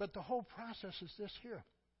 But the whole process is this here.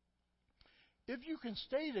 If you can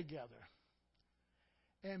stay together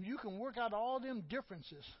and you can work out all them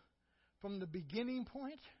differences from the beginning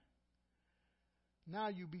point, now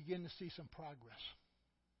you begin to see some progress.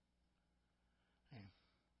 And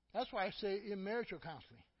that's why I say in marital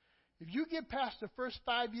counseling, if you get past the first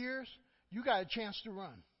 5 years, you got a chance to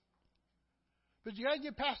run. But you got to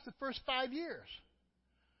get past the first 5 years.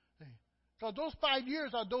 Because those 5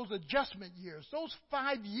 years are those adjustment years. Those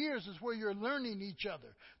 5 years is where you're learning each other.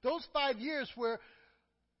 Those 5 years where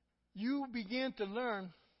you begin to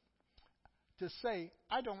learn to say,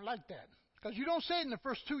 I don't like that. Because you don't say it in the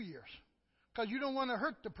first 2 years. Because you don't want to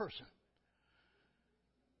hurt the person.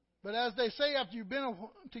 But as they say, after you've been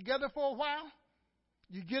together for a while,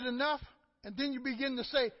 you get enough, and then you begin to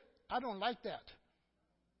say, I don't like that.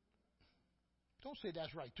 Don't say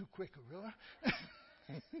that's right too quick, Gorilla.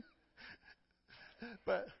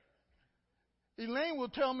 But Elaine will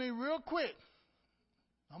tell me real quick,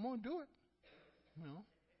 I'm going to do it.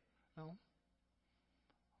 No.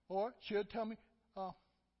 Or she'll tell me,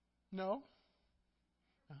 no.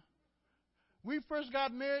 We first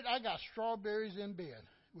got married, I got strawberries in bed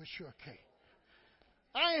with shortcake.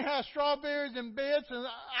 I ain't had strawberries in bed since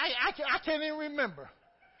I can't even remember.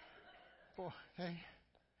 Boy, hey.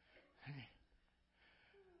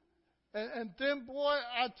 And then, boy,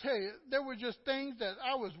 I tell you, there were just things that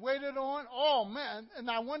I was waited on. Oh, man.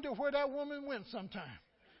 And I wonder where that woman went sometime.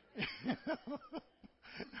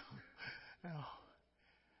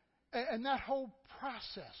 And that whole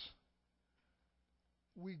process,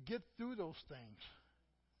 we get through those things.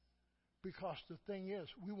 Because the thing is,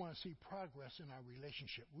 we want to see progress in our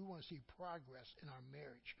relationship. We want to see progress in our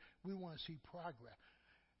marriage. We want to see progress.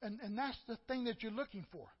 And that's the thing that you're looking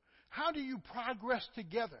for. How do you progress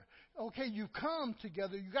together? Okay, you come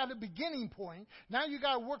together. You got a beginning point. Now you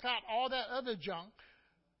got to work out all that other junk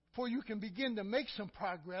before you can begin to make some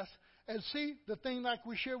progress. And see, the thing like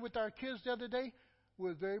we shared with our kids the other day,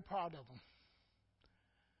 we're very proud of them,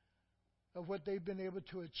 of what they've been able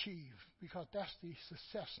to achieve, because that's the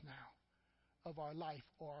success now of our life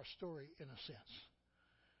or our story in a sense.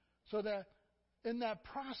 So that in that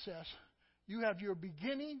process, you have your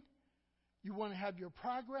beginning, you want to have your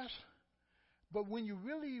progress, but when you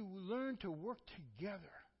really learn to work together,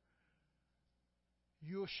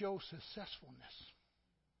 you'll show successfulness.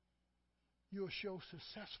 You'll show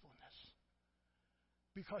successfulness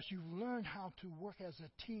because you've learned how to work as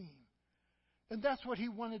a team. And that's what he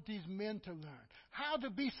wanted these men to learn, how to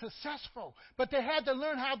be successful. But they had to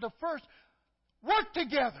learn how to first work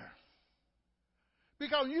together.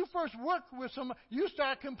 Because when you first work with someone, you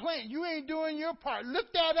start complaining. You ain't doing your part.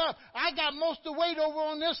 Lift that up. I got most of the weight over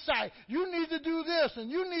on this side. You need to do this and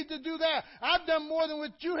you need to do that. I've done more than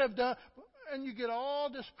what you have done. And you get all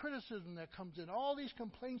this criticism that comes in, all these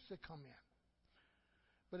complaints that come in.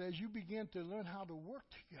 But as you begin to learn how to work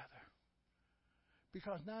together,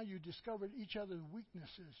 because now you discovered each other's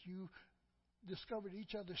weaknesses, you discovered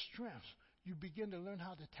each other's strengths, you begin to learn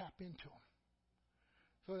how to tap into them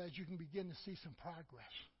so that you can begin to see some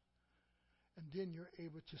progress. And then you're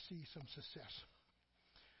able to see some success.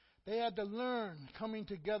 They had to learn, coming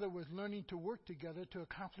together was learning to work together to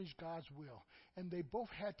accomplish God's will. And they both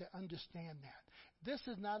had to understand that. This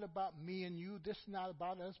is not about me and you. This is not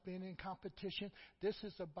about us being in competition. This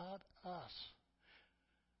is about us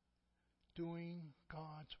doing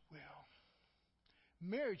God's will.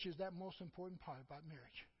 Marriage is that most important part about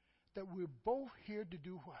marriage. That we're both here to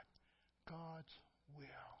do what? God's will.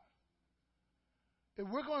 If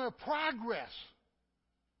we're going to progress,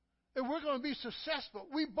 if we're going to be successful,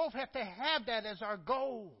 we both have to have that as our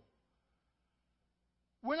goal.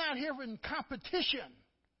 We're not here in competition.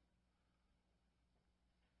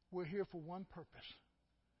 We're here for one purpose: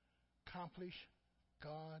 accomplish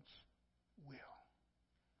God's will.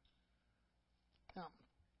 Now,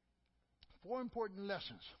 4 important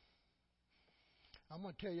lessons. I'm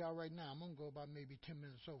going to tell y'all right now, I'm going to go about maybe 10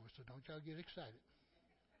 minutes over, so don't y'all get excited.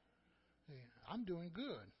 I'm doing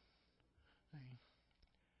good.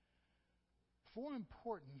 4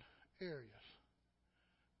 important areas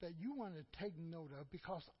that you want to take note of,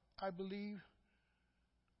 because I believe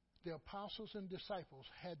the apostles and disciples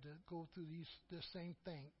had to go through this same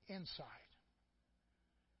thing inside.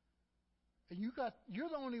 And you're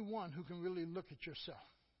the only one who can really look at yourself.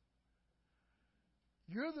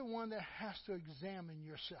 You're the one that has to examine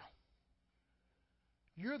yourself.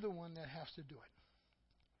 You're the one that has to do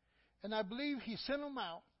it. And I believe he sent them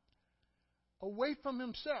out away from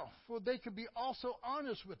himself, for they could be also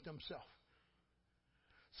honest with themselves.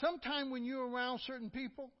 Sometime when you're around certain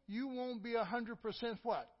people, you won't be 100%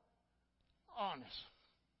 what? Honest.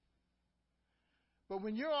 But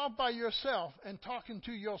when you're all by yourself and talking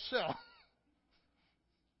to yourself,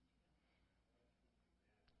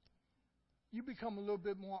 you become a little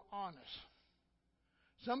bit more honest.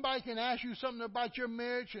 Somebody can ask you something about your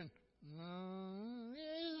marriage and,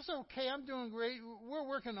 it's okay, I'm doing great, we're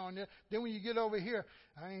working on it. Then when you get over here,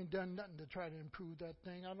 I ain't done nothing to try to improve that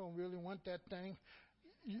thing. I don't really want that thing.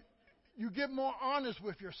 You get more honest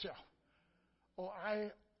with yourself. Oh, I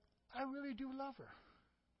really do love her.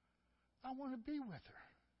 I want to be with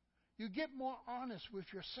her. You get more honest with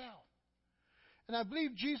yourself. And I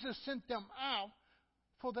believe Jesus sent them out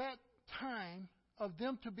for that time of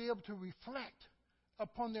them to be able to reflect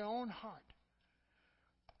upon their own heart.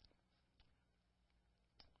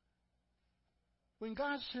 When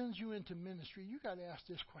God sends you into ministry, you got to ask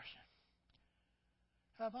this question: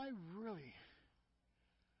 have I really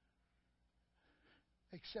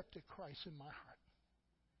accepted Christ in my heart?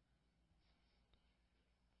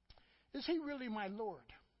 Is he really my Lord?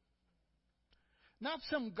 Not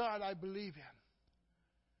some God I believe in,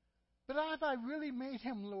 but have I really made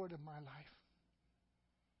him Lord of my life?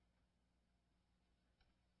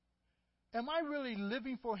 Am I really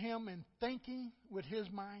living for him and thinking with his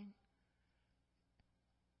mind?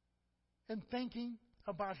 And thinking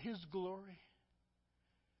about his glory?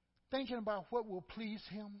 Thinking about what will please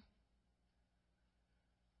him?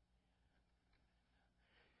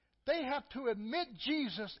 They have to admit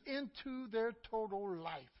Jesus into their total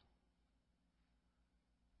life.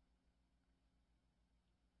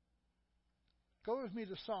 Go with me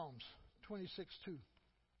to Psalms 26:2.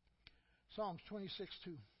 Psalms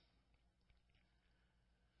 26:2.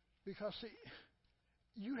 Because, see,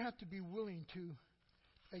 you have to be willing to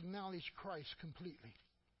acknowledge Christ completely.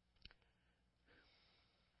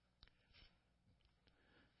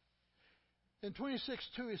 In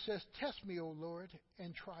 26:2 it says, "Test me, O Lord,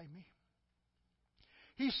 and try me."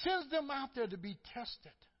 He sends them out there to be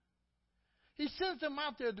tested. He sends them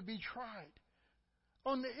out there to be tried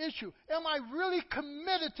on the issue. Am I really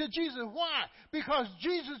committed to Jesus? Why? Because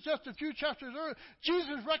Jesus, just a few chapters earlier,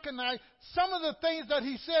 Jesus recognized some of the things that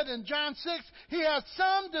he said in John 6. He had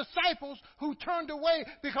some disciples who turned away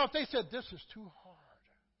because they said, "This is too hard."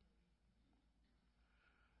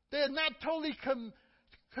 They had not totally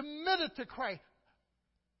committed to Christ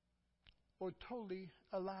or totally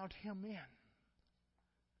allowed him in.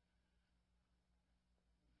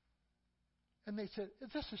 And they said,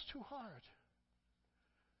 "This is too hard.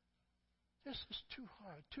 This is too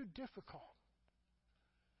hard, too difficult."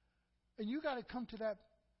 And you got to come to that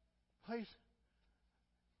place.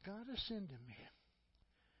 God is sending me.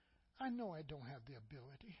 I know I don't have the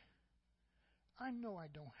ability. I know I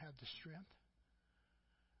don't have the strength.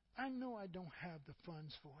 I know I don't have the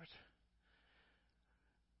funds for it.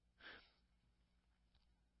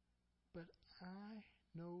 But I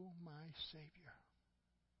know my Savior.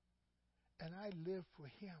 And I live for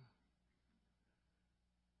Him.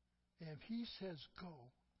 And if He says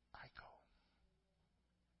go, I go.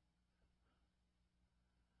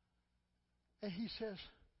 And He says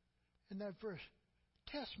in that verse,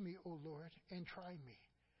 "Test me, O Lord, and try me."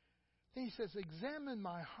 Then He says, "Examine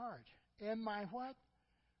my heart and my" what?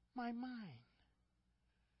 My mind.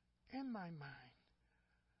 And my mind.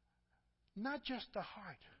 Not just the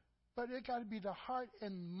heart, but it got to be the heart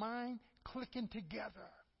and mind clicking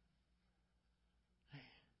together.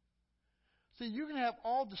 See, you can have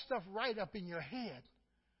all the stuff right up in your head,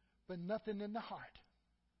 but nothing in the heart.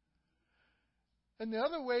 And the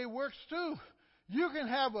other way it works too. You can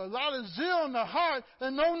have a lot of zeal in the heart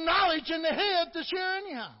and no knowledge in the head to share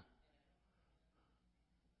anyhow.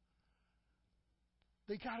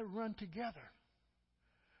 They got to run together.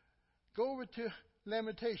 Go over to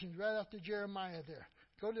Lamentations, right after Jeremiah there.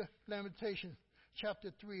 Go to Lamentations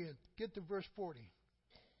chapter 3 and get to verse 40.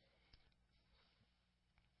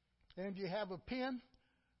 And if you have a pen,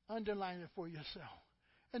 underline it for yourself.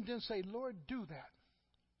 And then say, "Lord, do that.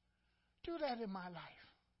 Do that in my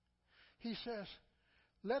life." He says,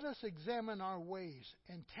 "Let us examine our ways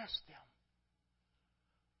and test them."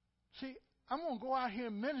 See, I'm going to go out here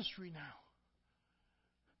in ministry now.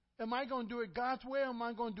 Am I going to do it God's way or am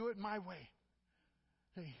I going to do it my way?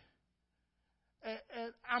 See?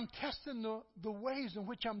 And I'm testing the ways in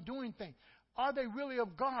which I'm doing things. Are they really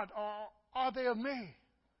of God or are they of me?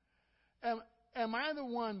 Am I the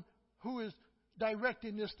one who is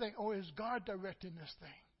directing this thing or is God directing this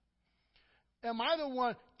thing? Am I the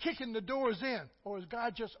one kicking the doors in or is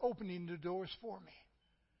God just opening the doors for me?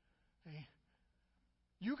 See?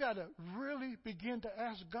 You got to really begin to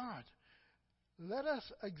ask God. Let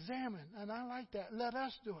us examine, and I like that. Let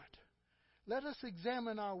us do it. Let us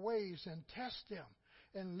examine our ways and test them.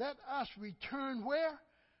 And let us return where?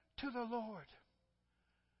 To the Lord.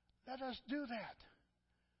 Let us do that.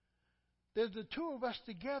 There's the two of us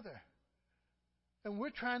together. And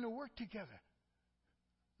we're trying to work together.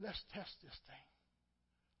 Let's test this thing.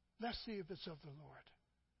 Let's see if it's of the Lord.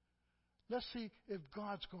 Let's see if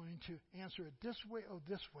God's going to answer it this way or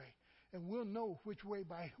this way. And we'll know which way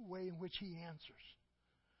by way in which He answers.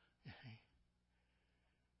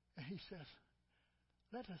 And He says,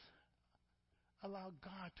 let us allow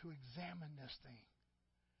God to examine this thing.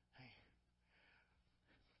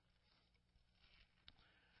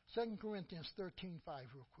 2 Corinthians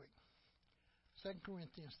 13:5 real quick. 2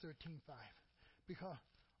 Corinthians 13:5. Because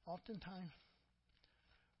oftentimes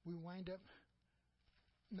we wind up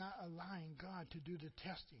not allowing God to do the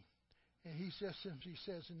testing. And He just simply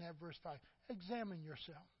says in that verse 5, examine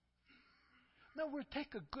yourself. Now we'll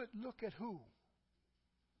take a good look at who.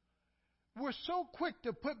 We're so quick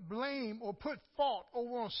to put blame or put fault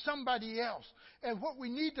over on somebody else. And what we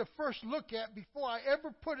need to first look at before I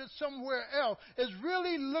ever put it somewhere else is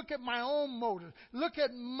really look at my own motive. Look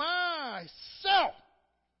at myself.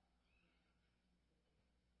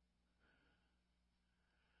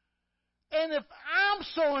 And if I'm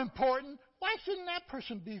so important, why shouldn't that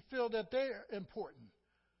person feel that they're important?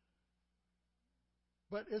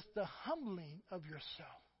 But it's the humbling of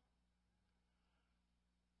yourself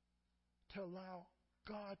to allow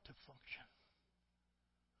God to function.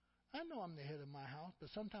 I know I'm the head of my house, but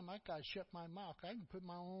sometimes I got to shut my mouth. I can put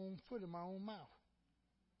my own foot in my own mouth.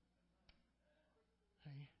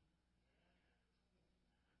 See?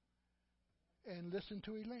 And listen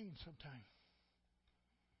to Elaine sometimes.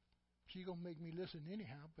 She's going to make me listen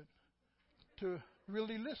anyhow, but to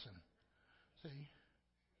really listen. See?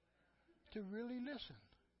 To really listen.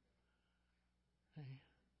 See?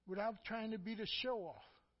 Without trying to be the show-off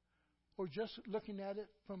or just looking at it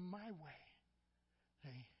from my way.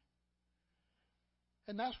 See?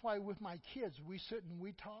 And that's why with my kids, we sit and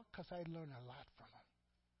we talk because I learn a lot from them.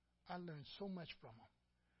 I learn so much from them.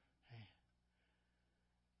 See?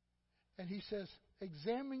 And he says,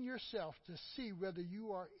 examine yourself to see whether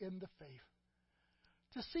you are in the faith.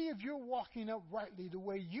 To see if you're walking uprightly the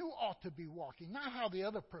way you ought to be walking, not how the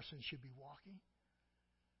other person should be walking.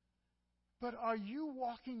 But are you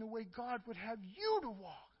walking the way God would have you to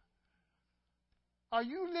walk? Are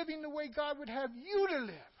you living the way God would have you to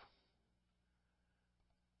live?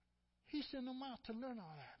 He sent them out to learn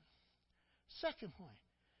all that. Second point,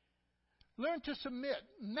 learn to submit.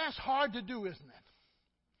 And that's hard to do, isn't it?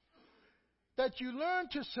 That you learn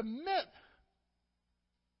to submit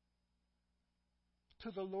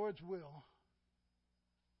to the Lord's will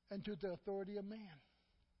and to the authority of man.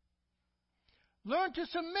 Learn to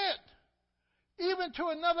submit even to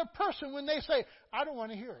another person when they say, I don't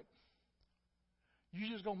want to hear it. You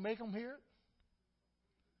just going to make them hear it?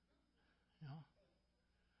 You know?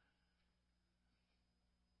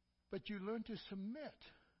 But you learn to submit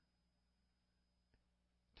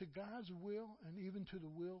to God's will and even to the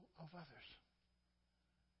will of others.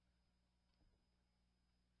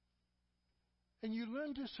 And you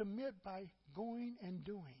learn to submit by going and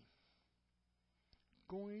doing.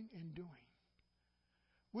 Going and doing.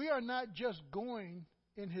 We are not just going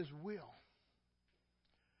in His will.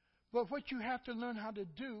 But what you have to learn how to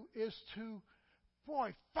do is to,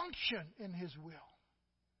 function in His will.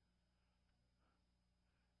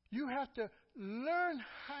 You have to learn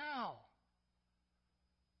how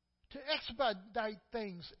to expedite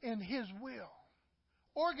things in His will.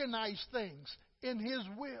 Organize things in His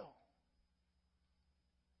will.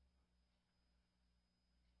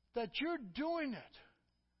 That you're doing it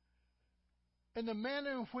in the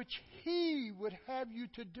manner in which He would have you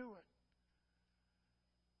to do it.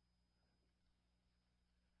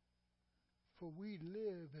 For we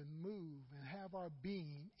live and move and have our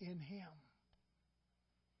being in Him.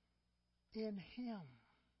 In Him.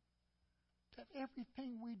 That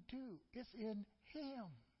everything we do is in Him.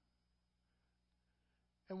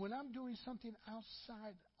 And when I'm doing something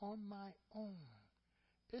outside on my own,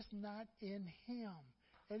 it's not in Him.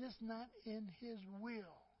 And it's not in His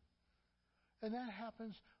will. And that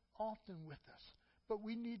happens often with us. But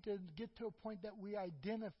we need to get to a point that we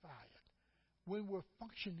identify it when we're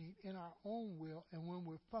functioning in our own will and when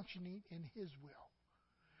we're functioning in His will.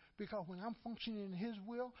 Because when I'm functioning in His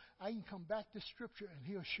will, I can come back to Scripture and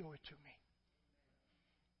He'll show it to me.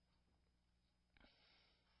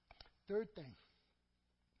 Third thing,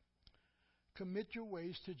 commit your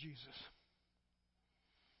ways to Jesus.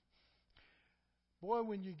 Boy,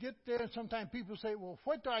 when you get there, sometimes people say, well,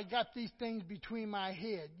 what do I got these things between my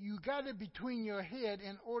head? You got it between your head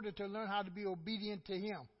in order to learn how to be obedient to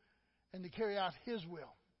Him and to carry out His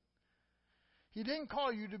will. He didn't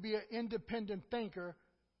call you to be an independent thinker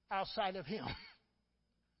outside of Him.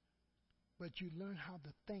 But you learn how to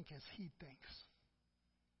think as He thinks.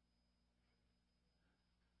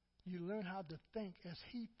 You learn how to think as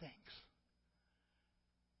He thinks.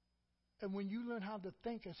 And when you learn how to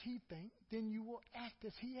think as He thinks, then you will act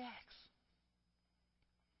as He acts.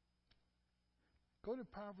 Go to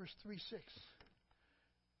Proverbs 3:6.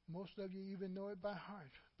 Most of you even know it by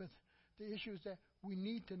heart. But the issue is that we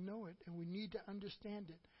need to know it and we need to understand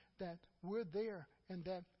it. That we're there and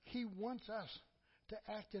that He wants us to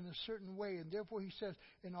act in a certain way. And therefore He says,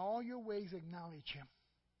 in all your ways acknowledge Him.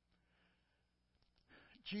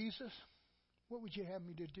 Jesus, what would you have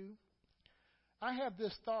me to do? I have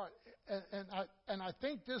this thought, and I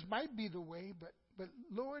think this might be the way, but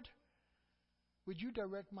Lord, would you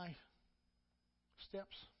direct my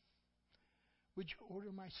steps? Would you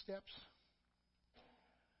order my steps?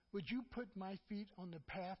 Would you put my feet on the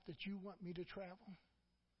path that you want me to travel?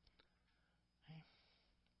 Okay.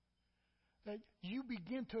 That you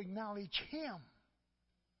begin to acknowledge Him.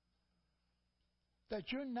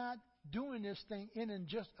 That you're not doing this thing in and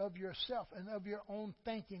just of yourself and of your own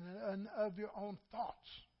thinking and of your own thoughts.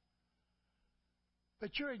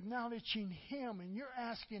 But you're acknowledging Him and you're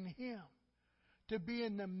asking Him to be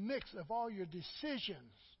in the mix of all your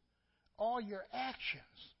decisions, all your actions,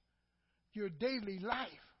 your daily life.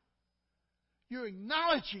 You're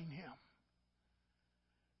acknowledging Him.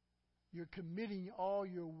 You're committing all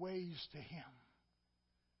your ways to Him.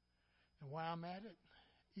 And while I'm at it,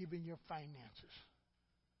 even your finances.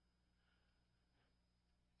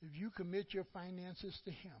 If you commit your finances to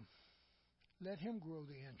Him, let Him grow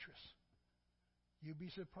the interest. You'll be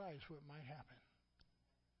surprised what might happen.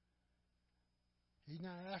 He's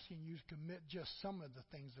not asking you to commit just some of the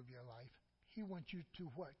things of your life. He wants you to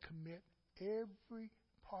what? Commit every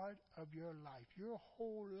part of your life, your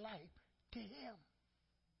whole life, to Him.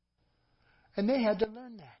 And they had to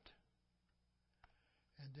learn that.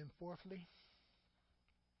 And then fourthly,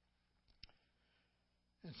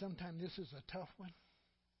 and sometimes this is a tough one,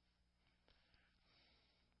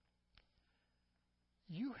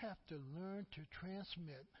 you have to learn to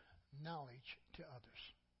transmit knowledge to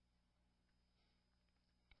others.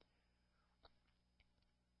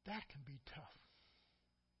 That can be tough.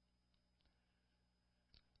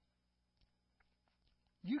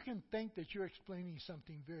 You can think that you're explaining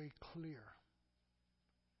something very clear,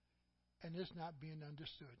 and it's not being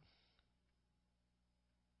understood.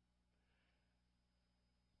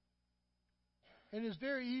 And it's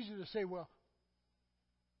very easy to say, well,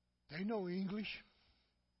 they know English.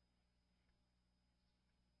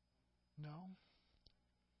 No.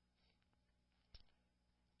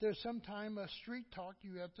 There's sometimes a street talk,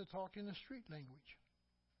 you have to talk in the street language.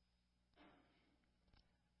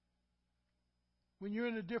 When you're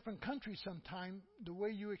in a different country sometime, the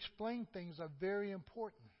way you explain things are very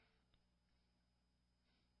important.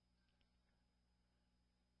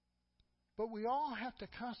 But we all have to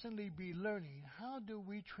constantly be learning, how do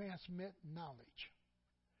we transmit knowledge?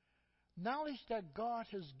 Knowledge that God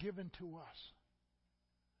has given to us.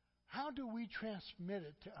 How do we transmit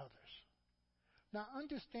it to others? Now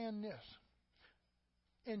understand this.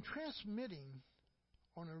 In transmitting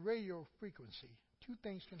on a radio frequency, two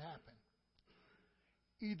things can happen.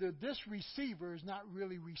 Either this receiver is not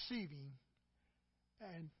really receiving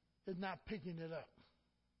and is not picking it up.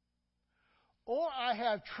 Or I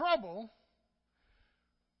have trouble.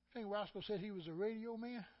 I think Roscoe said he was a radio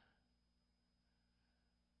man.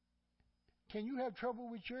 Can you have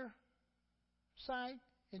trouble with your side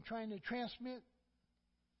in trying to transmit?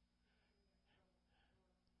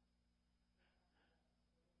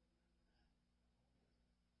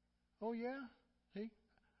 Oh, yeah? See?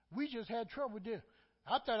 We just had trouble there.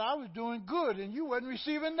 I thought I was doing good and you wasn't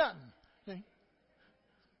receiving nothing. See?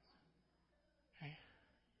 Okay.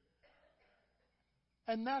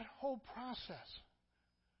 And that whole process,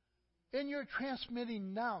 in your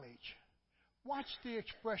transmitting knowledge, watch the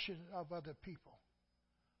expression of other people.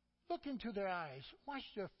 Look into their eyes. Watch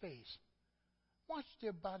their face. Watch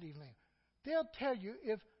their body language. They'll tell you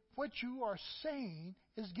if what you are saying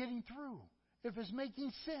is getting through, if it's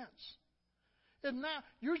making sense. If not,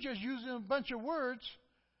 you're just using a bunch of words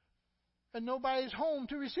and nobody's home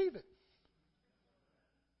to receive it.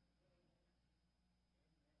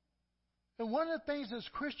 And one of the things as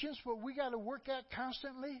Christians, what we got to work at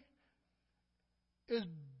constantly is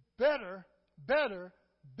better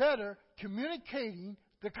communicating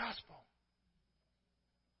the gospel.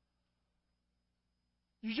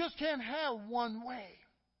 You just can't have one way.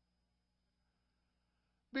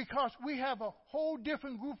 Because we have a whole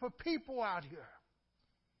different group of people out here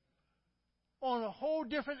on a whole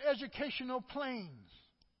different educational planes.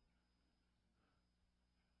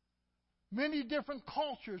 Many different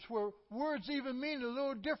cultures where words even mean a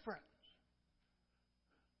little different.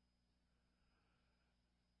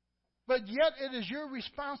 But yet it is your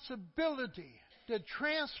responsibility to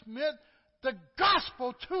transmit the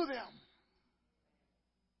gospel to them.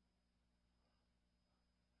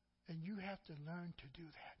 And you have to learn to do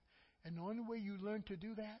that. And the only way you learn to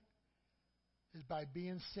do that is by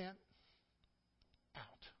being sent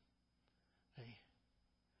out. Hey.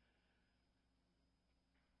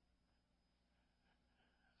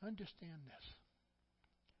 Understand this.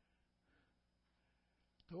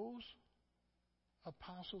 Those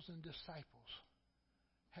apostles and disciples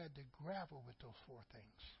had to grapple with those four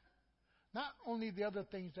things. Not only the other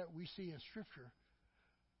things that we see in Scripture,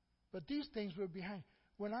 but these things were behind.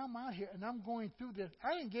 When I'm out here and I'm going through this,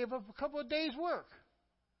 I didn't give up a couple of days' work.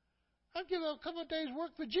 I give up a couple of days'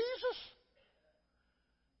 work for Jesus.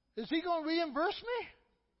 Is He going to reimburse me?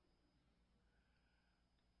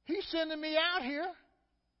 He's sending me out here.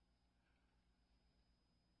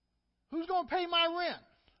 Who's going to pay my rent?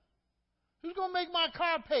 Who's going to make my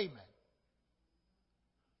car payment?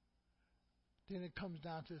 Then it comes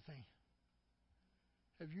down to the thing.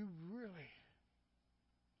 Have you really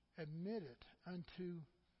admitted unto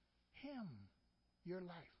Him your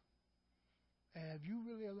life? And have you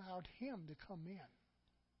really allowed Him to come in?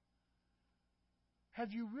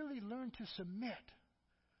 Have you really learned to submit?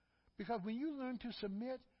 Because when you learn to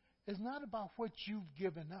submit, it's not about what you've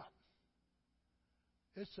given up.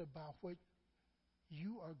 It's about what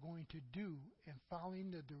you are going to do in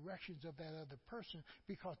following the directions of that other person,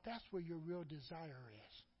 because that's where your real desire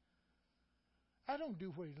is. I don't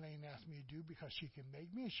do what Elaine asked me to do because she can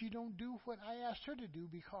make me, and she don't do what I asked her to do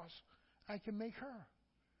because I can make her.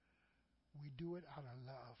 We do it out of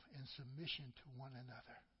love and submission to one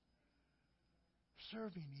another.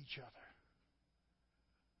 serving each other.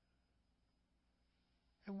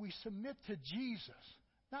 And we submit to Jesus,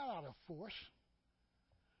 not out of force,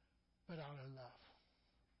 but out of love.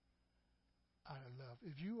 Out of love.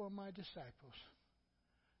 If you are my disciples,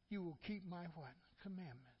 you will keep my what?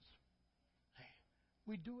 Commandments. Hey,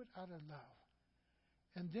 we do it out of love.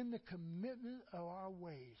 And then the commitment of our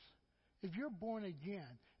ways. If you're born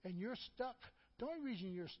again and you're stuck, the only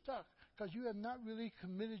reason you're stuck because you have not really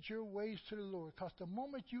committed your ways to the Lord. Because the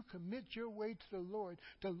moment you commit your way to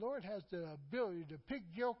the Lord has the ability to pick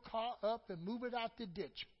your car up and move it out the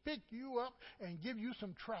ditch. Pick you up and give you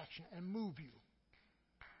some traction and move you.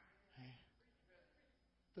 Hey.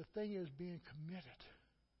 The thing is being committed.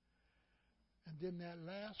 And then that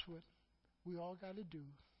last what we all got to do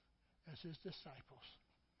as his disciples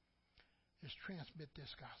is transmit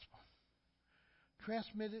this gospel.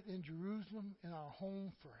 Transmit it in Jerusalem, in our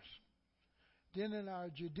home first. Then in our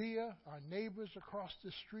Judea, our neighbors across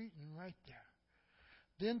the street and right there.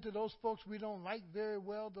 Then to those folks we don't like very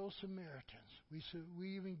well, those Samaritans.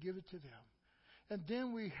 We even give it to them. And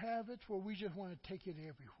then we have it where we just want to take it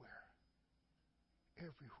everywhere.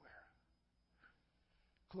 Everywhere.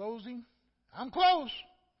 Closing. I'm close.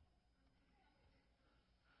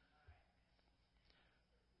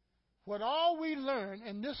 What all we learn,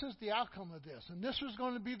 and this is the outcome of this, and this was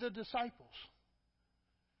going to be the disciples.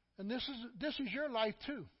 And this is your life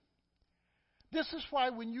too. This is why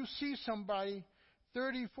when you see somebody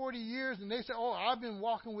 30, 40 years and they say, oh, I've been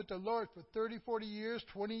walking with the Lord for 30, 40 years,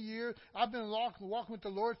 20 years. I've been walking with the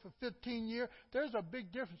Lord for 15 years. There's a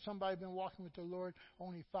big difference. Somebody been walking with the Lord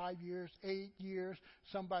only 5 years, 8 years.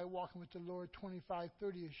 Somebody walking with the Lord 25,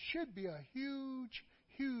 30 years. Should be a huge,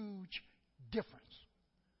 huge difference.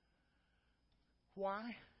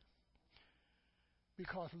 Why?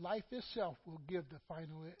 Because life itself will give the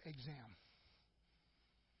final exam.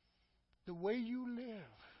 The way you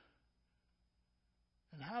live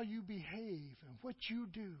and how you behave and what you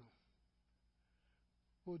do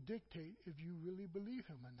will dictate if you really believe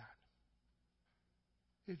him or not.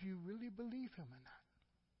 If you really believe him or not.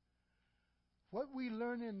 What we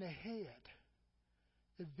learn in the head,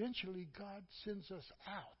 eventually God sends us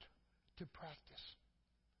out to practice.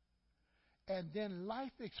 And then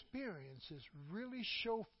life experiences really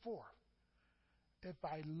show forth if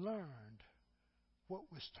I learned what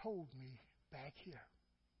was told me back here.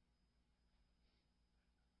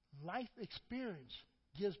 Life experience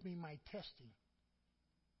gives me my testing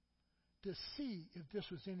to see if this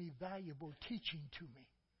was any valuable teaching to me.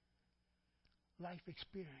 Life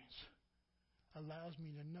experience allows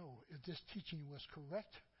me to know if this teaching was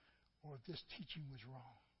correct or if this teaching was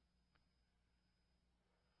wrong.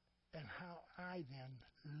 And how I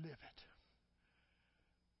then live it.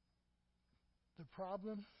 The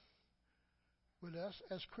problem with us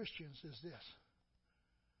as Christians is this.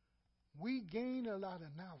 We gain a lot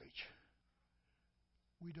of knowledge.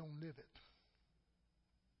 We don't live it.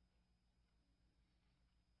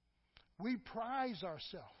 We prize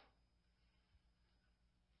ourselves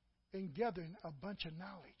in gathering a bunch of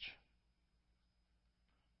knowledge.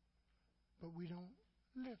 But we don't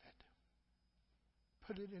live it.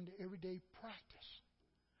 Put it into everyday practice.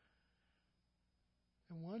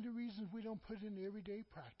 And one of the reasons we don't put it into everyday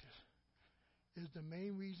practice is the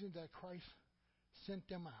main reason that Christ sent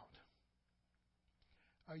them out.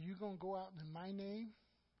 Are you going to go out in my name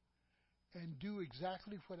and do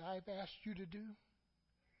exactly what I've asked you to do?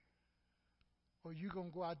 Or are you going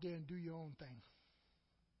to go out there and do your own thing?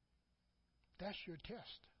 That's your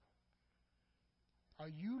test. Are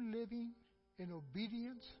you living in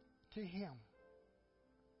obedience to him?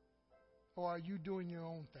 Or are you doing your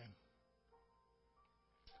own thing?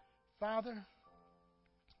 Father,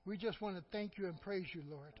 we just want to thank you and praise you,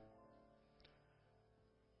 Lord,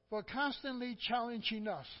 for constantly challenging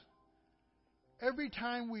us. Every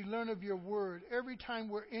time we learn of your word, every time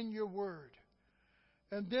we're in your word.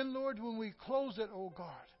 And then, Lord, when we close it, oh God,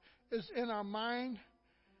 it's in our mind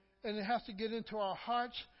and it has to get into our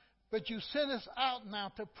hearts. But you send us out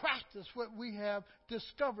now to practice what we have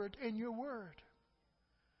discovered in your word.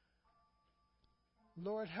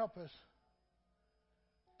 Lord, help us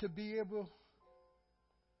to be able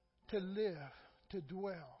to live, to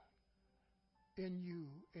dwell in you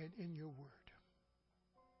and in your word.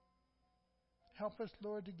 Help us,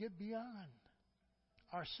 Lord, to get beyond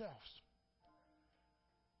ourselves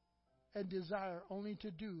and desire only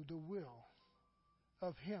to do the will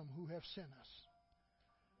of him who has sent us.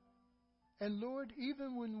 And Lord,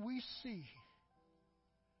 even when we see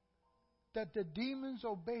that the demons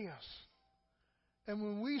obey us, and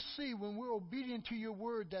when we see, when we're obedient to your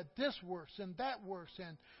word, that this works and that works,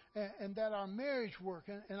 and that our marriage work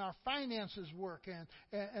and our finances work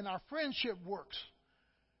and our friendship works.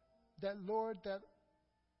 That, Lord, that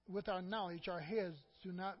with our knowledge, our heads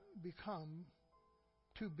do not become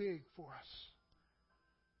too big for us.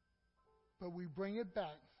 But we bring it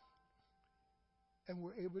back and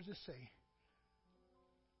we're able to say,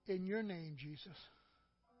 in your name, Jesus,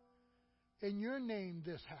 in your name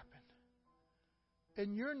this happened.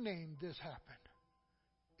 In your name this happened.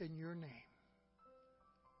 In your name.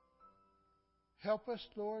 Help us,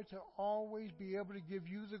 Lord, to always be able to give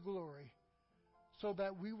you the glory so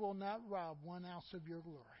that we will not rob 1 ounce of your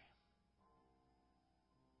glory.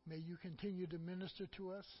 May you continue to minister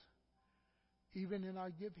to us, even in our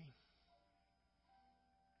giving.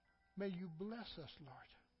 May you bless us, Lord,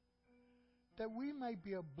 that we might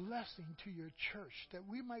be a blessing to your church, that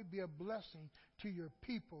we might be a blessing to your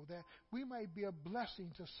people, that we might be a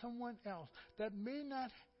blessing to someone else that may not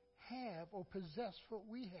have or possess what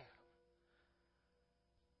we have.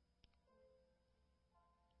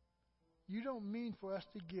 You don't mean for us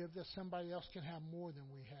to give that somebody else can have more than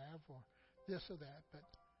we have or this or that, but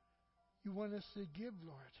you want us to give,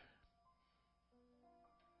 Lord,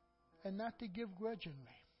 and not to give grudgingly,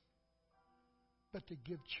 but to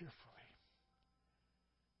give cheerfully.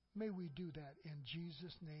 May we do that in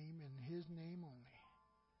Jesus' name, in his name only.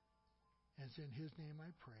 As in his name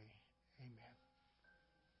I pray. Amen.